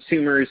employers,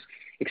 consumers,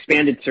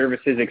 expanded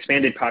services,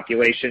 expanded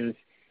populations,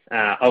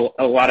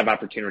 a lot of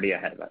opportunity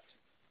ahead of us.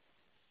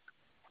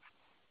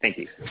 Thank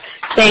you.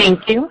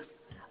 Thank you.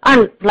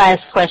 Our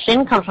last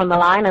question comes from the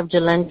line of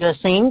Jailendra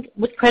Singh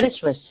with Credit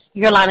Suisse.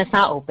 Your line is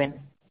now open.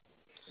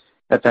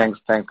 Thanks,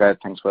 guys.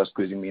 Thanks for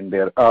squeezing me in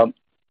there.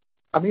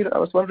 Amir, I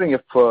was wondering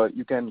if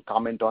you can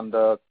comment on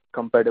the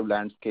competitive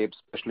landscape,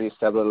 especially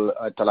several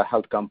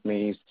telehealth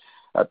companies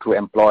through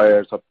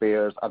employers or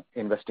payers are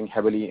investing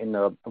heavily in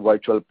a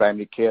virtual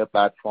primary care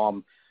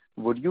platform.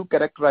 Would you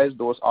characterize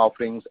those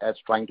offerings as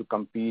trying to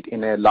compete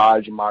in a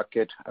large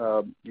market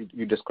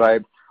you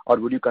described, or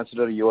would you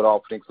consider your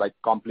offerings like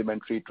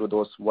complementary to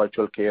those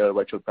virtual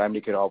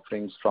primary care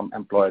offerings from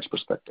employers'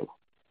 perspective?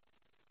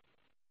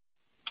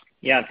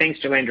 Yeah, thanks,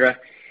 Jailendra.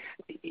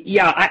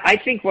 Yeah, I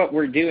think what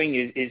we're doing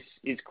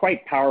is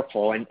quite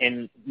powerful,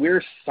 and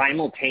we're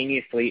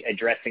simultaneously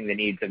addressing the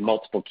needs of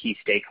multiple key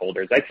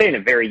stakeholders, I'd say in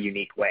a very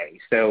unique way.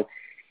 So,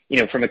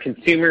 from a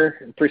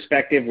consumer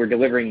perspective, we're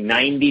delivering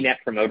 90 Net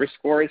Promoter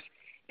Scores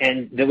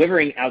and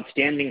delivering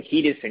outstanding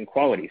HEDIS and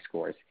quality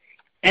scores.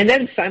 And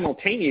then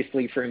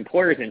simultaneously for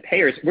employers and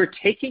payers, we're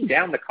taking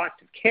down the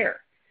cost of care,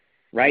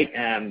 right?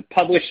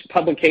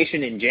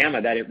 Publication in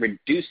JAMA that it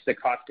reduced the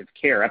cost of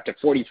care up to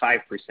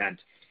 45%.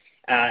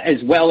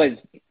 As well as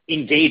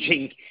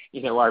engaging,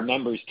 our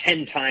members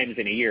 10 times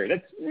in a year.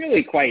 That's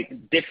really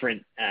quite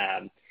different.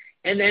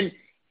 And then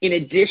in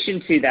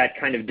addition to that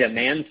kind of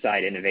demand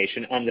side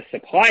innovation, on the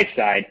supply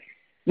side,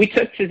 we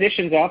took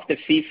physicians off the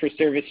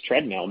fee-for-service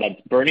treadmill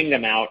that's burning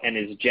them out and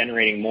is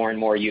generating more and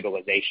more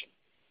utilization,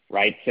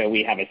 right? So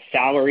we have a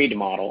salaried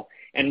model,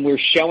 and we're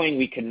showing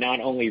we can not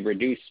only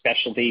reduce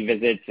specialty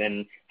visits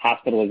and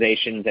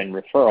hospitalizations and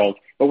referrals,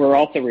 but we're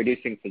also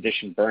reducing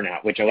physician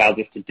burnout, which allows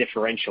us to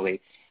differentially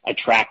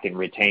attract and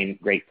retain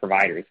great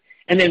providers.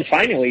 And then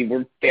finally,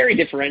 we're very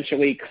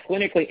differentially,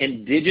 clinically,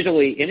 and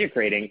digitally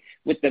integrating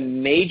with the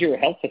major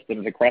health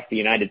systems across the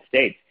United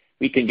States.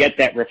 We can get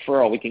that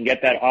referral. We can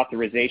get that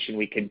authorization.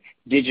 We can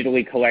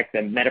digitally collect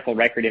the medical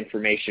record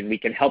information. We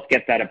can help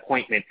get that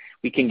appointment.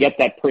 We can get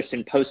that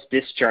person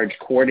post-discharge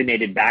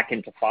coordinated back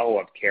into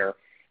follow-up care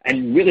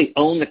and really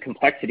own the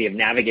complexity of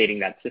navigating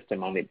that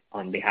system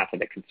on behalf of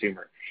the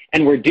consumer.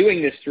 And we're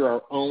doing this through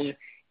our own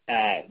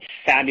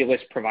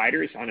fabulous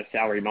providers on a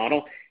salary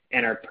model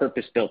and our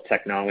purpose-built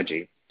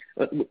technology.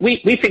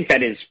 We think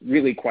that is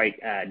really quite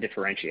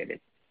differentiated.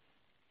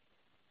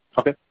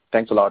 Okay.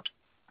 Thanks a lot.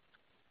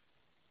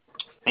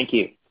 Thank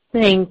you.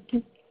 Thank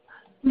you.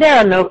 There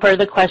are no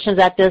further questions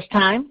at this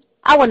time.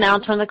 I will now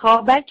turn the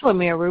call back to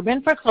Amir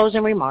Rubin for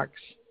closing remarks.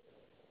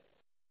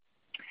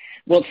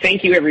 Well,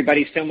 thank you,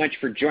 everybody, so much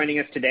for joining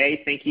us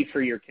today. Thank you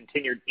for your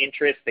continued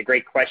interest, the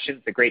great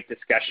questions, the great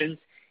discussions,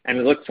 and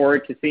we look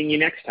forward to seeing you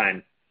next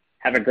time.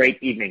 Have a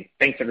great evening.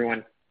 Thanks,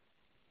 everyone.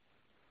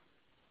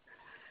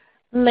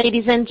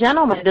 Ladies and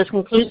gentlemen, this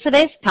concludes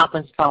today's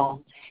conference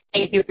call.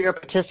 Thank you for your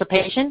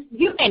participation.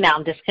 You may now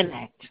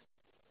disconnect.